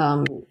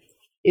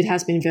 it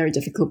has been very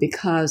difficult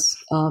because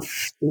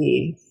of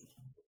the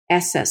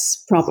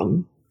access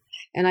problem.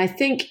 And I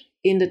think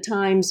in the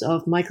times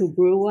of Michael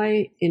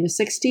Burwei in the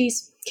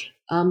 60s,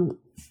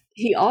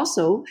 he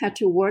also had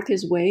to work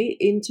his way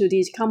into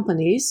these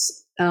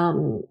companies.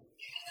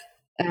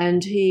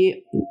 And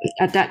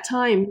at that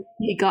time,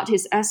 he got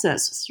his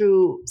access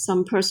through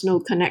some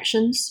personal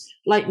connections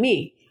like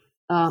me.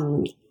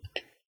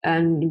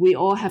 And we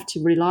all have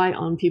to rely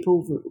on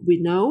people we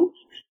know.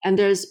 And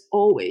there's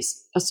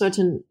always a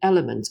certain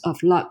element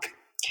of luck.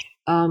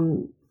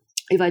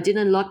 If I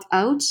didn't luck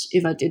out,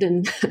 if I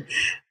didn't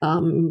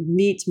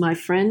meet my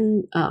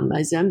friend,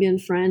 my Zambian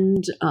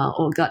friend,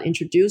 or got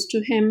introduced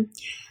to him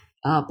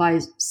by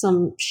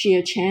some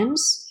sheer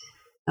chance,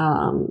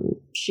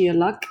 sheer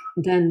luck,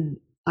 then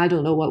I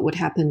don't know what would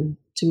happen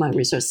to my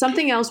research.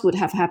 Something else would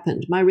have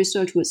happened. My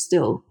research would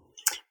still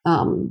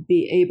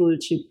be able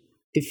to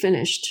be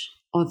finished,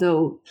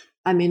 although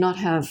I may not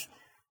have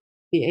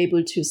been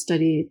able to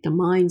study the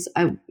mines.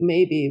 I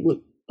maybe would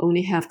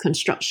only have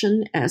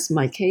construction as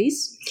my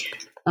case.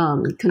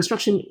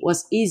 Construction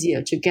was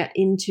easier to get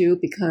into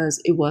because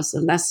it was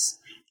a less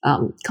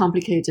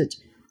complicated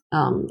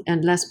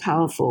and less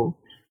powerful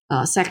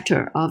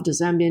sector of the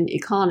Zambian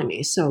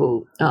economy.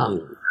 So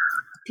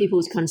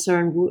people's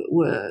concern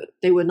were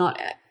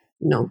not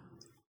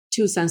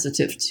too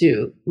sensitive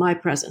to my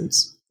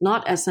presence,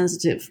 not as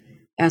sensitive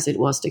as it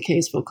was the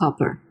case for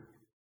copper.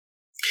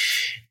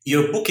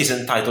 Your book is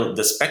entitled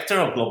The Spectre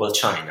of Global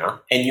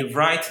China, and you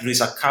write there is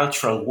a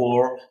cultural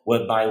war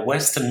whereby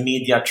Western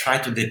media try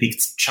to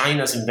depict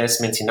China's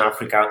investment in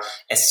Africa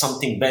as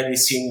something very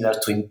similar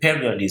to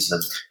imperialism,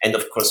 and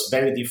of course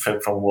very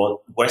different from what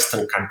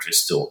Western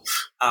countries do.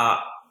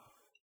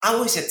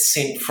 How is it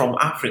seen from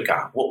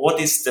Africa?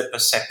 What is the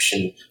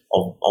perception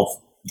of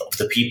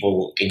the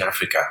people in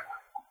Africa?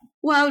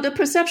 Well, the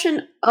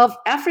perception of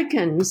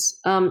Africans,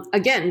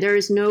 again, there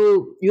is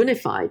no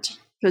unified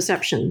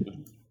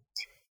perception.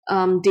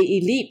 The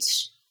elite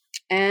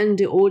and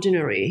the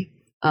ordinary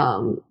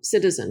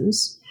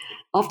citizens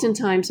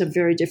oftentimes have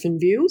very different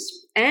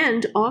views.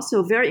 And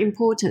also very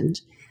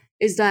important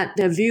is that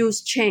their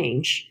views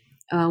change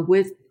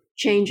with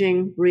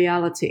changing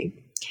reality.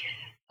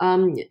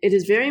 It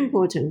is very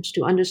important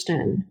to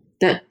understand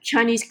that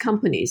Chinese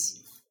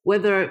companies,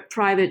 whether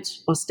private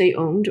or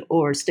state-owned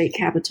or state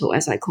capital,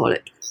 as I call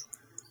it,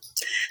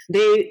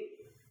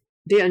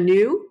 they are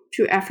new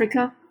to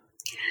Africa.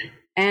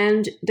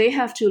 And they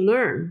have to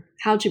learn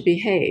how to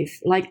behave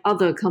like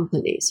other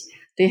companies.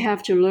 They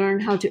have to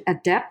learn how to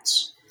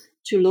adapt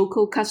to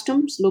local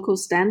customs, local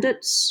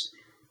standards.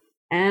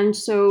 And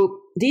so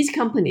these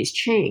companies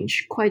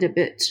change quite a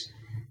bit.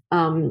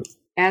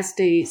 as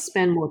they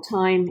spend more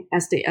time,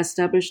 as they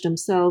establish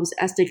themselves,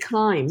 as they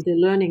climb the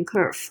learning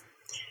curve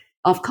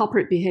of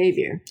corporate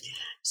behavior.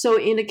 So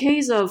in the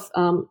case of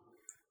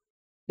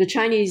the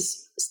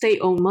Chinese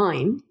state-owned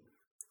mine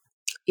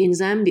in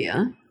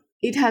Zambia,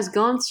 it has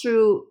gone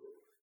through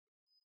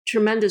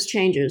tremendous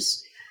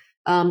changes.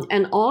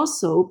 And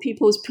also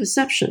people's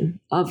perception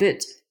of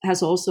it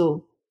has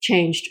also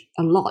changed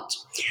a lot.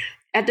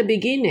 At the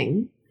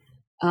beginning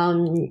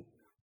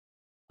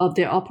of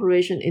their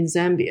operation in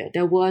Zambia,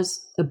 there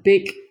was a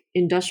big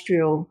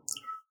industrial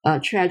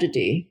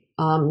tragedy.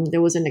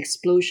 There was an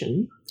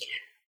explosion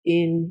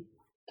in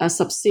a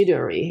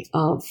subsidiary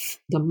of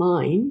the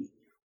mine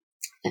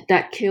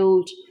that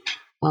killed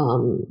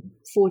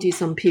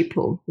 40-some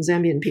people,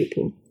 Zambian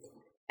people.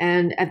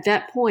 And at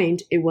that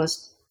point, it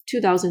was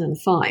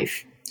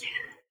 2005.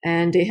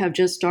 And they have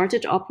just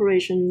started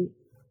operation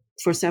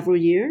for several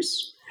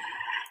years.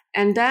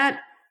 And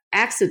that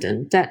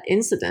accident, that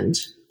incident,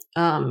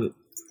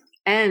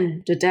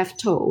 and the death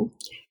toll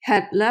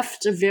had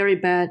left a very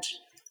bad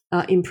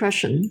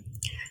impression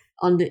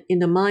in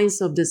the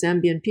minds of the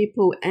Zambian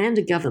people and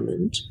the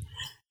government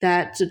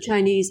that the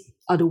Chinese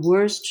are the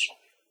worst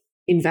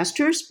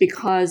investors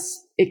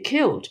because it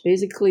killed,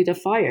 basically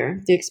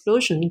the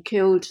explosion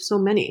killed so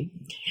many.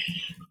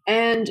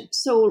 And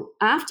so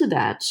after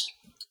that,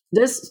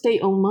 this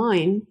state-owned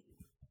mine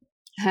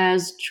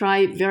has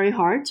tried very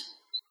hard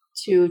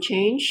to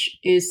change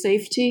its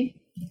safety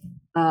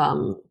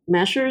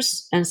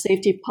measures and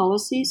safety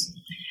policies.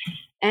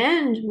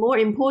 And more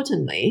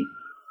importantly,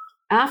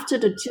 after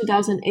the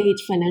 2008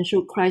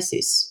 financial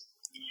crisis,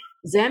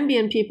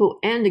 Zambian people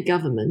and the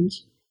government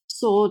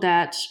saw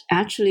that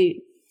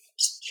actually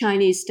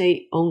Chinese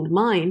state-owned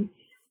mine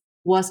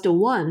was the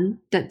one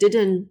that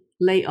didn't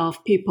lay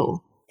off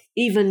people,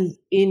 even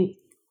in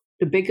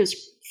the biggest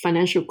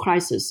financial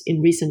crisis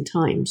in recent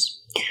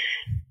times,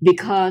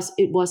 because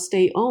it was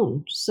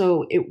state-owned.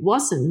 So it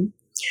wasn't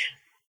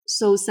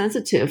so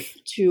sensitive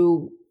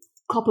to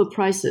copper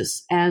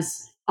prices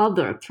as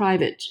other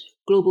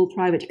global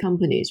private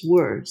companies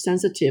were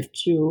sensitive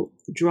to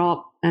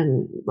drop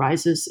and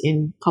rises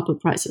in copper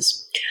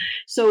prices.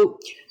 So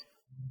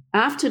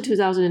after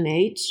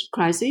 2008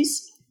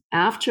 crisis,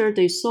 after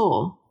they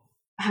saw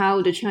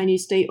how the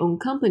Chinese state-owned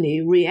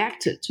company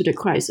reacted to the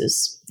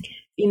crisis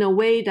in a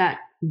way that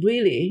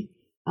really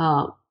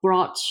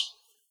brought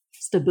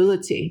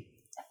stability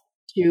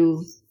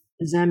to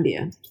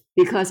Zambia,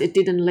 because it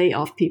didn't lay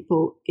off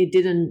people, it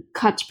didn't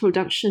cut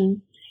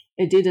production,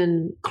 it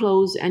didn't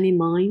close any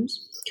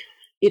mines.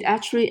 It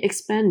actually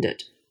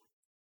expanded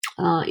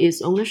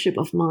its ownership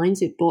of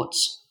mines. It bought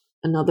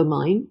another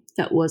mine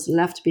that was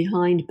left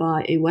behind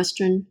by a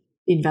Western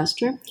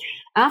investor.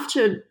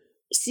 After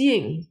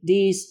seeing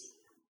these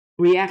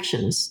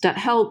reactions that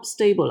helped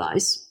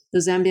stabilize the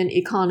Zambian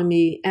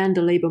economy and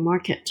the labor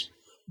market,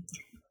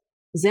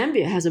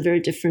 Zambia has a very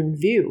different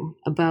view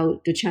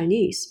about the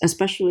Chinese,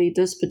 especially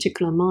this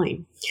particular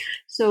mine.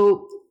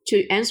 So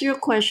to answer your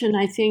question,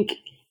 I think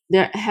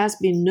there has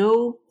been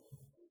no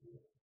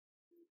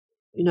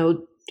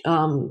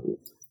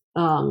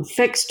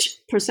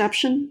fixed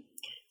perception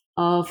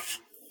of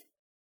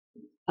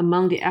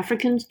among the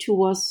Africans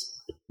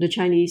towards the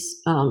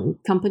Chinese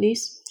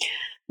companies,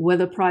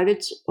 whether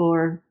private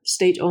or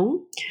state-owned.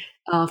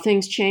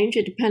 Things change.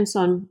 It depends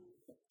on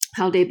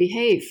how they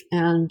behave,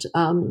 and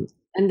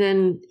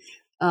then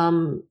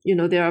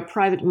there are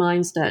private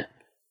mines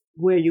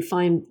where you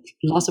find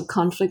lots of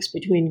conflicts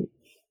between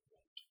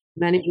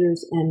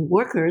managers and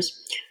workers.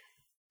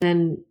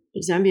 Then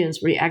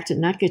Zambians reacted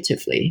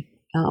negatively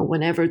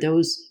whenever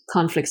those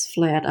conflicts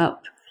flared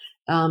up.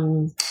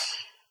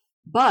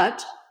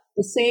 But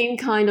the same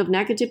kind of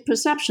negative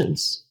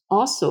perceptions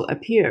also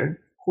appear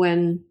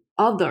when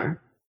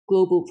other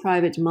global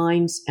private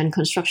mines and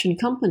construction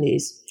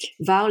companies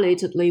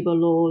violated labor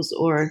laws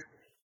or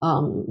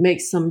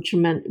make some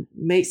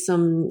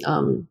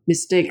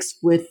mistakes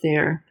with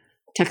their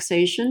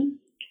taxation.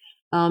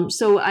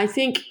 So I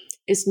think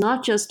it's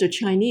not just the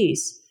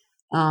Chinese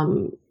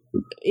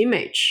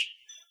image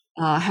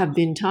have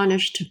been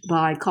tarnished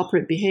by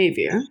corporate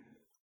behavior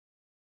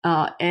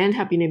and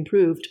have been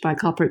improved by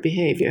corporate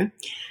behavior.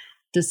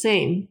 The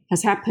same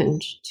has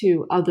happened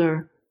to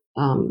other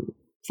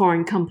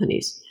foreign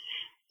companies.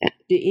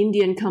 The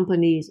Indian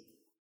companies,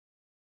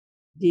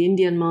 the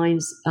Indian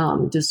mines,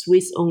 the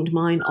Swiss-owned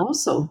mine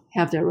also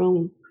have their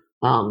own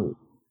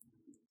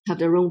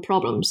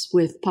problems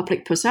with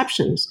public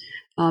perceptions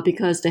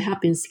because there have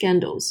been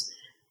scandals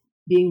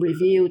being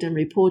revealed and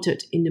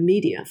reported in the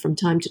media from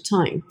time to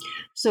time.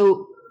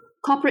 So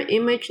corporate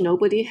image,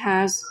 nobody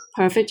has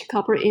perfect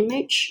corporate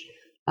image.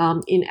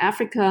 In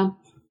Africa,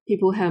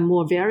 people have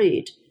more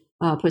varied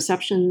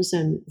perceptions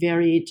and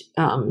varied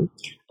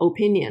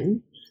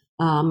opinion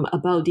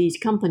about these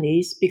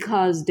companies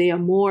because they are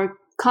more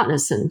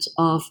cognizant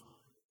of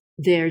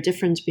their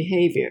different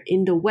behavior.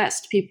 In the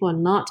West, people are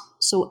not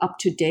so up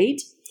to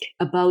date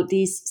about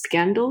these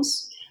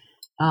scandals.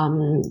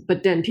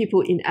 But then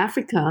people in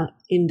Africa,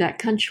 in that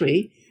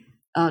country,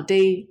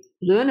 they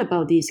learn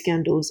about these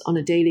scandals on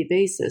a daily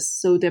basis.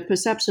 So their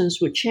perceptions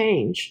would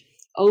change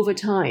over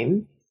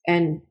time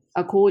and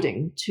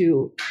according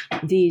to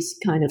these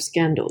kind of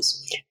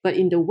scandals. But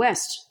in the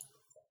West,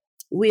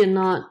 we are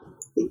not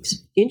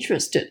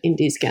interested in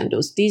these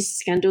scandals. These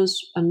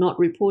scandals are not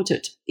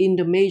reported in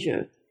the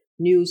major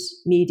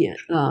news media,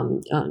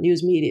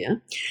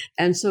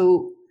 and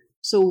so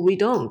we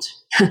don't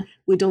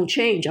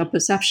change our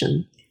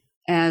perception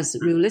as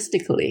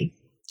realistically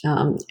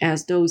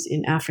as those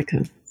in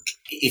Africa.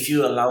 If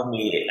you allow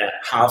me a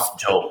half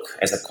joke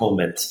as a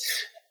comment,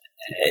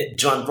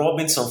 Joan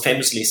Robinson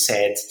famously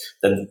said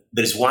that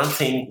there's one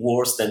thing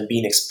worse than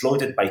being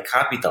exploited by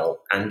capital,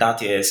 and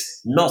that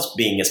is not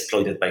being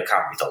exploited by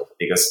capital,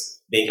 because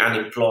being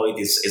unemployed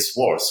is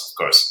worse, of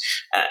course.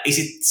 Is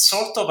it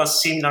sort of a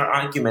similar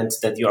argument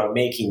that you are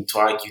making to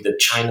argue that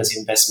China's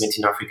investment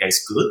in Africa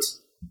is good?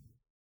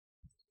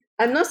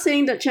 I'm not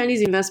saying that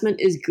Chinese investment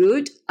is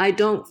good. I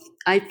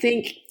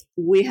think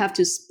we have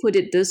to put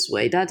it this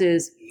way. That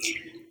is,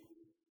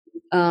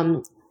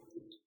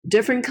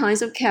 different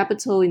kinds of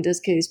capital, in this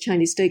case,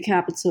 Chinese state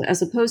capital,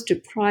 as opposed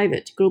to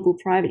global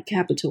private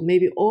capital,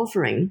 maybe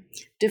offering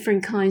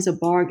different kinds of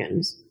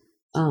bargains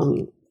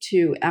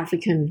to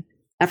African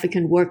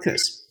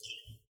workers.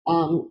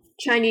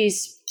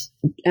 Chinese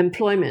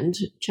employment,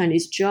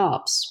 Chinese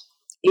jobs,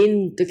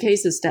 in the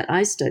cases that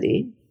I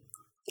study,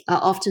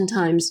 are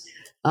oftentimes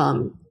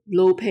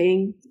low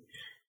paying,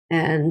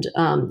 and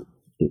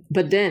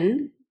but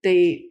then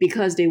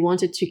because they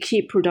wanted to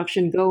keep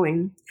production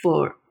going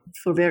for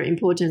very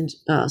important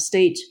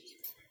state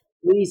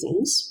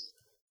reasons,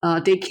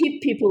 they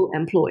keep people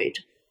employed,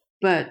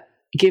 but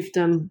give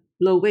them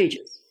low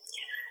wages.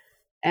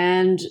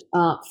 And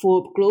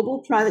for global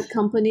private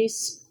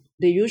companies,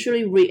 they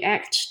usually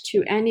react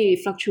to any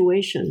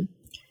fluctuation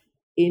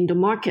in the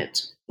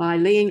market by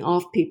laying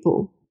off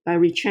people, by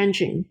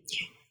retrenching,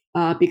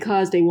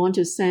 because they want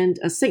to send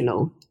a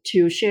signal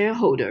to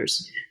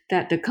shareholders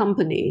that the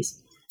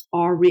companies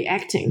are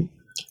reacting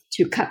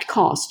to cut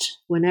costs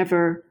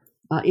whenever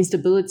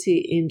instability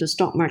in the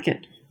stock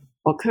market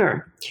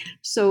occur.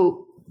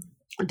 So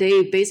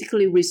they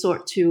basically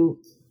resort to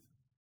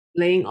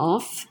laying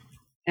off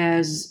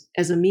as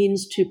a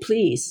means to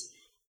please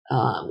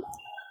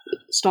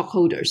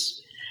stockholders.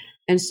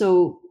 And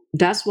so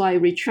that's why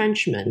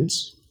retrenchment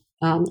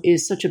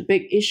is such a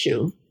big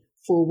issue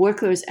for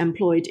workers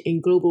employed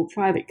in global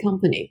private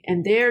company.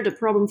 And there, the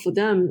problem for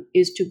them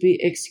is to be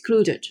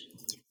excluded,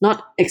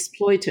 not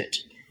exploited,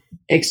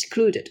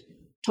 excluded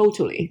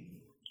totally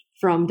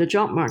from the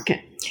job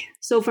market.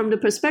 So from the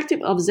perspective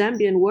of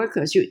Zambian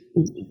workers,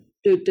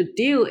 the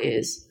deal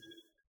is,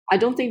 I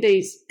don't think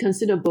they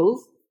consider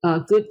both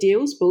good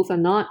deals. Both are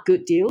not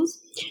good deals.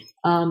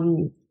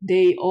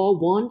 They all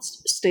want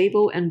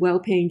stable and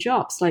well-paying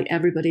jobs like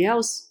everybody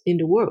else in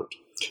the world.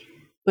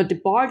 But the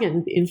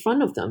bargain in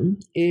front of them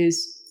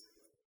is,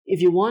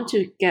 if you want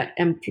to get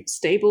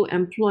stable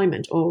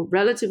employment or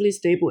relatively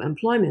stable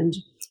employment,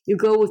 you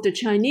go with the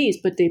Chinese,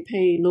 but they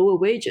pay lower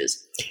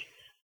wages.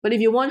 But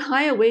if you want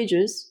higher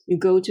wages, you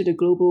go to the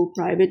global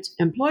private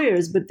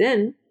employers, but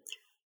then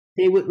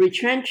they would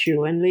retrench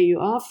you and lay you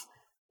off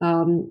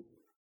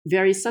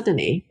very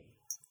suddenly.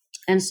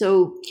 And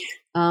so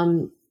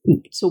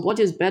what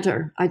is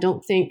better? I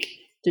don't think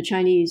the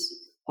Chinese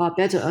are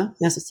better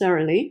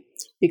necessarily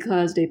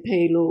because they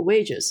pay lower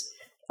wages.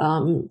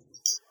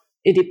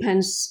 It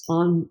depends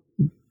on,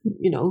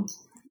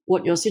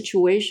 what your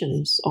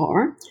situations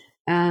are.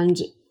 And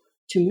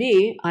to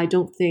me, I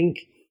don't think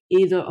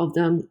either of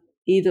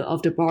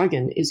the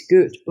bargain is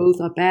good.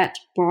 Both are bad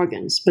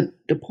bargains. But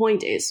the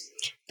point is,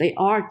 they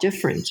are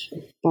different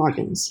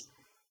bargains.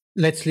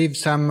 Let's leave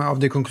some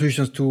of the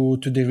conclusions to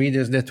the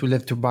readers that will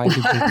have to buy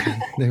the book.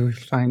 They will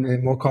find a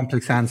more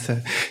complex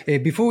answer.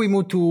 Before we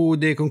move to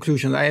the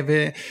conclusion, I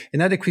have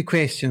another quick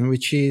question,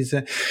 which is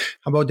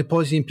about the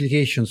policy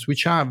implications,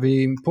 which are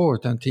very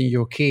important in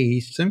your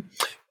case.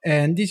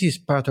 And this is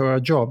part of our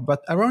job.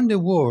 But around the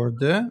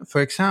world,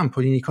 for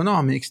example, in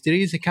economics, there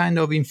is a kind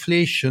of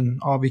inflation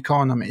of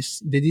economists.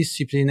 The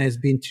discipline has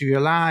been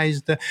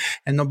trivialized,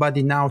 and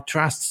nobody now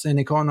trusts an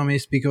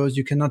economist because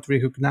you cannot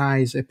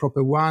recognize a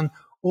proper one,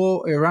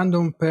 or a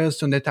random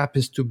person that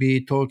happens to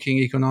be talking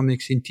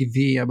economics in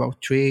TV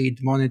about trade,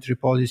 monetary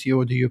policy,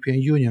 or the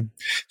European Union.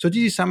 So this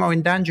is somehow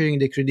endangering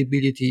the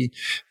credibility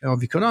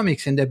of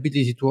economics and the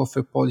ability to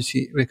offer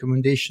policy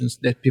recommendations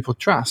that people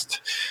trust.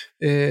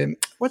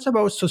 What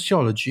about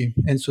sociology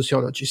and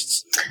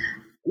sociologists?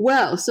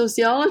 Well,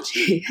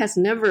 sociology has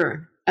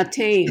never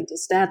attained the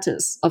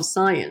status of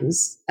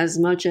science as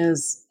much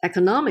as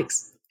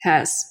economics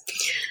has.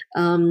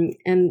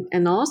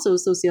 And also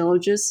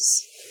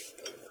sociologists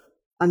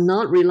are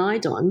not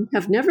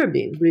have never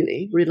been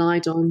really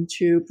relied on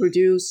to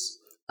produce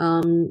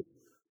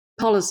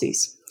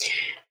policies.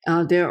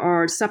 There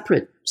are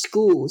separate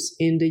schools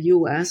in the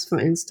US, for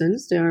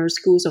instance. There are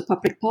schools of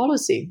public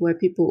policy where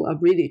people are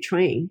really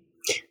trained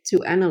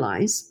to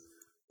analyze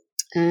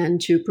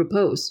and to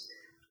propose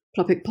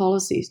public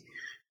policies.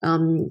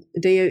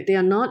 They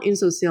are not in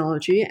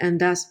sociology, and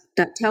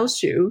that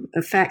tells you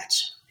a fact,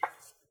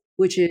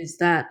 which is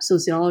that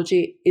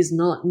sociology is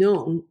not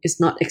known, is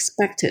not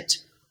expected,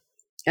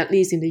 at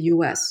least in the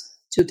US,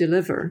 to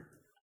deliver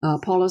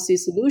policy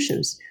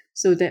solutions,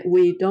 so that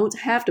we don't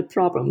have the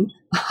problem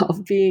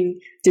of being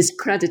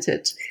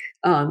discredited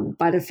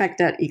by the fact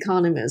that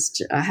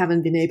economists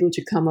haven't been able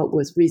to come up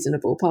with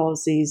reasonable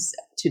policies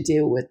to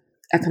deal with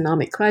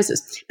economic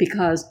crisis,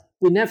 because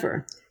we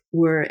never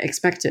were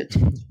expected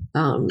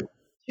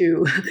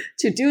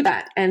to do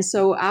that. And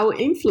so our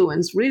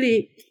influence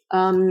really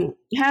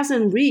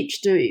hasn't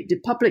reached the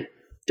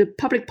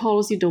public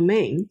policy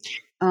domain,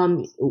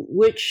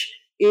 which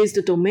is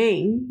the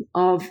domain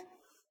of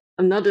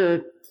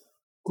another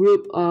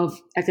group of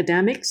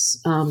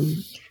academics.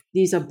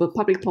 These are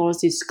public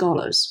policy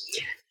scholars.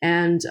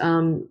 And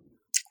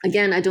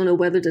again, I don't know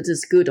whether that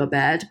is good or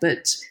bad,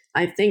 but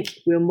I think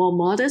we're more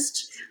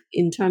modest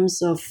in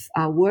terms of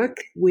our work.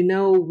 We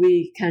know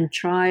we can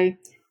try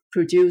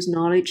produce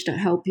knowledge that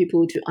help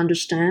people to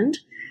understand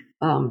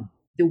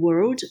the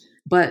world,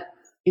 but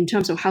in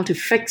terms of how to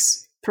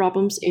fix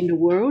problems in the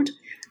world,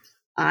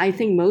 I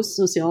think most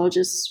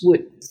sociologists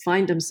would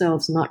find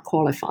themselves not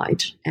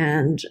qualified,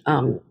 and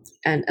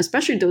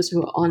especially those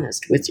who are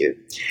honest with you,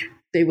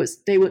 they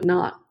would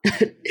not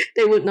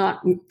they would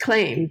not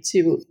claim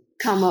to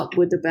come up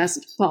with the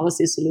best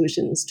policy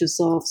solutions to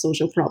solve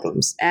social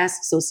problems as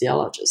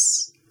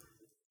sociologists.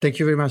 Thank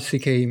you very much,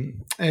 CK.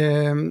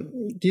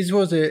 This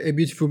was a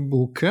beautiful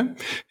book.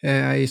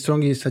 I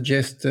strongly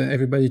suggest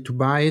everybody to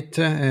buy it.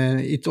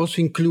 It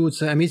also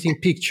includes amazing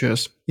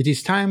pictures. It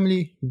is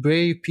timely,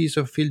 brave piece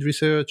of field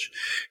research.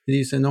 It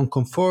is a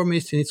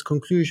non-conformist in its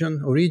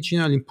conclusion,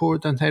 original,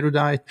 important,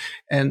 erudite,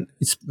 and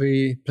it's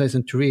very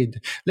pleasant to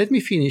read. Let me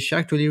finish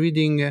actually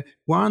reading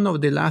one of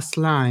the last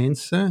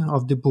lines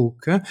of the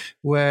book,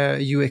 where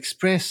you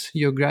express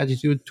your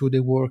gratitude to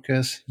the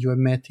workers you have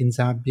met in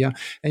Zambia,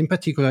 in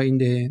particular in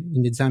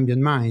the Zambian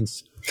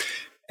mines.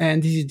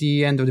 And this is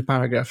the end of the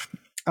paragraph.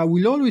 I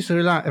will always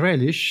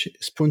relish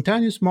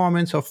spontaneous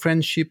moments of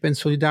friendship and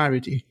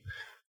solidarity.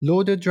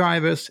 Loader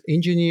drivers,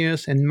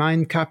 engineers, and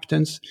mine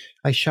captains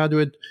I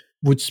shadowed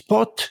would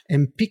spot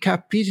and pick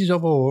up pieces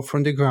of ore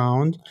from the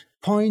ground,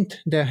 point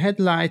their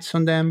headlights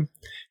on them,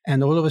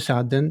 and all of a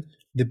sudden,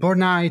 the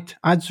bornite,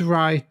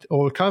 azurite,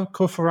 or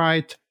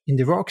chalcopyrite in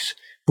the rocks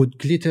would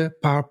glitter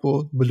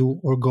purple, blue,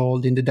 or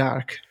gold in the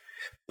dark.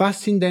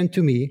 Passing them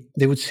to me,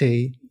 they would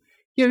say,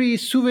 "Here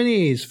is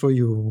souvenirs for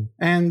you."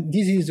 And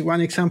this is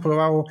one example of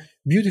how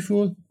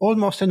beautiful,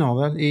 almost a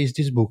novel, is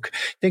this book.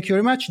 Thank you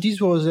very much. This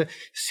was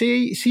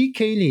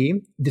C.K.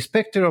 Lee, The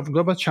Spectre of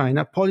Global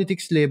China,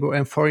 Politics, Labor,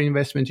 and Foreign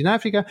Investment in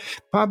Africa,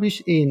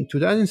 published in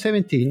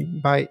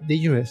 2017 by the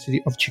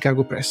University of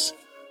Chicago Press.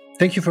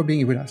 Thank you for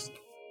being with us.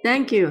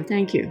 Thank you.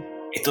 Thank you.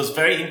 It was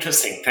very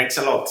interesting. Thanks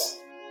a lot.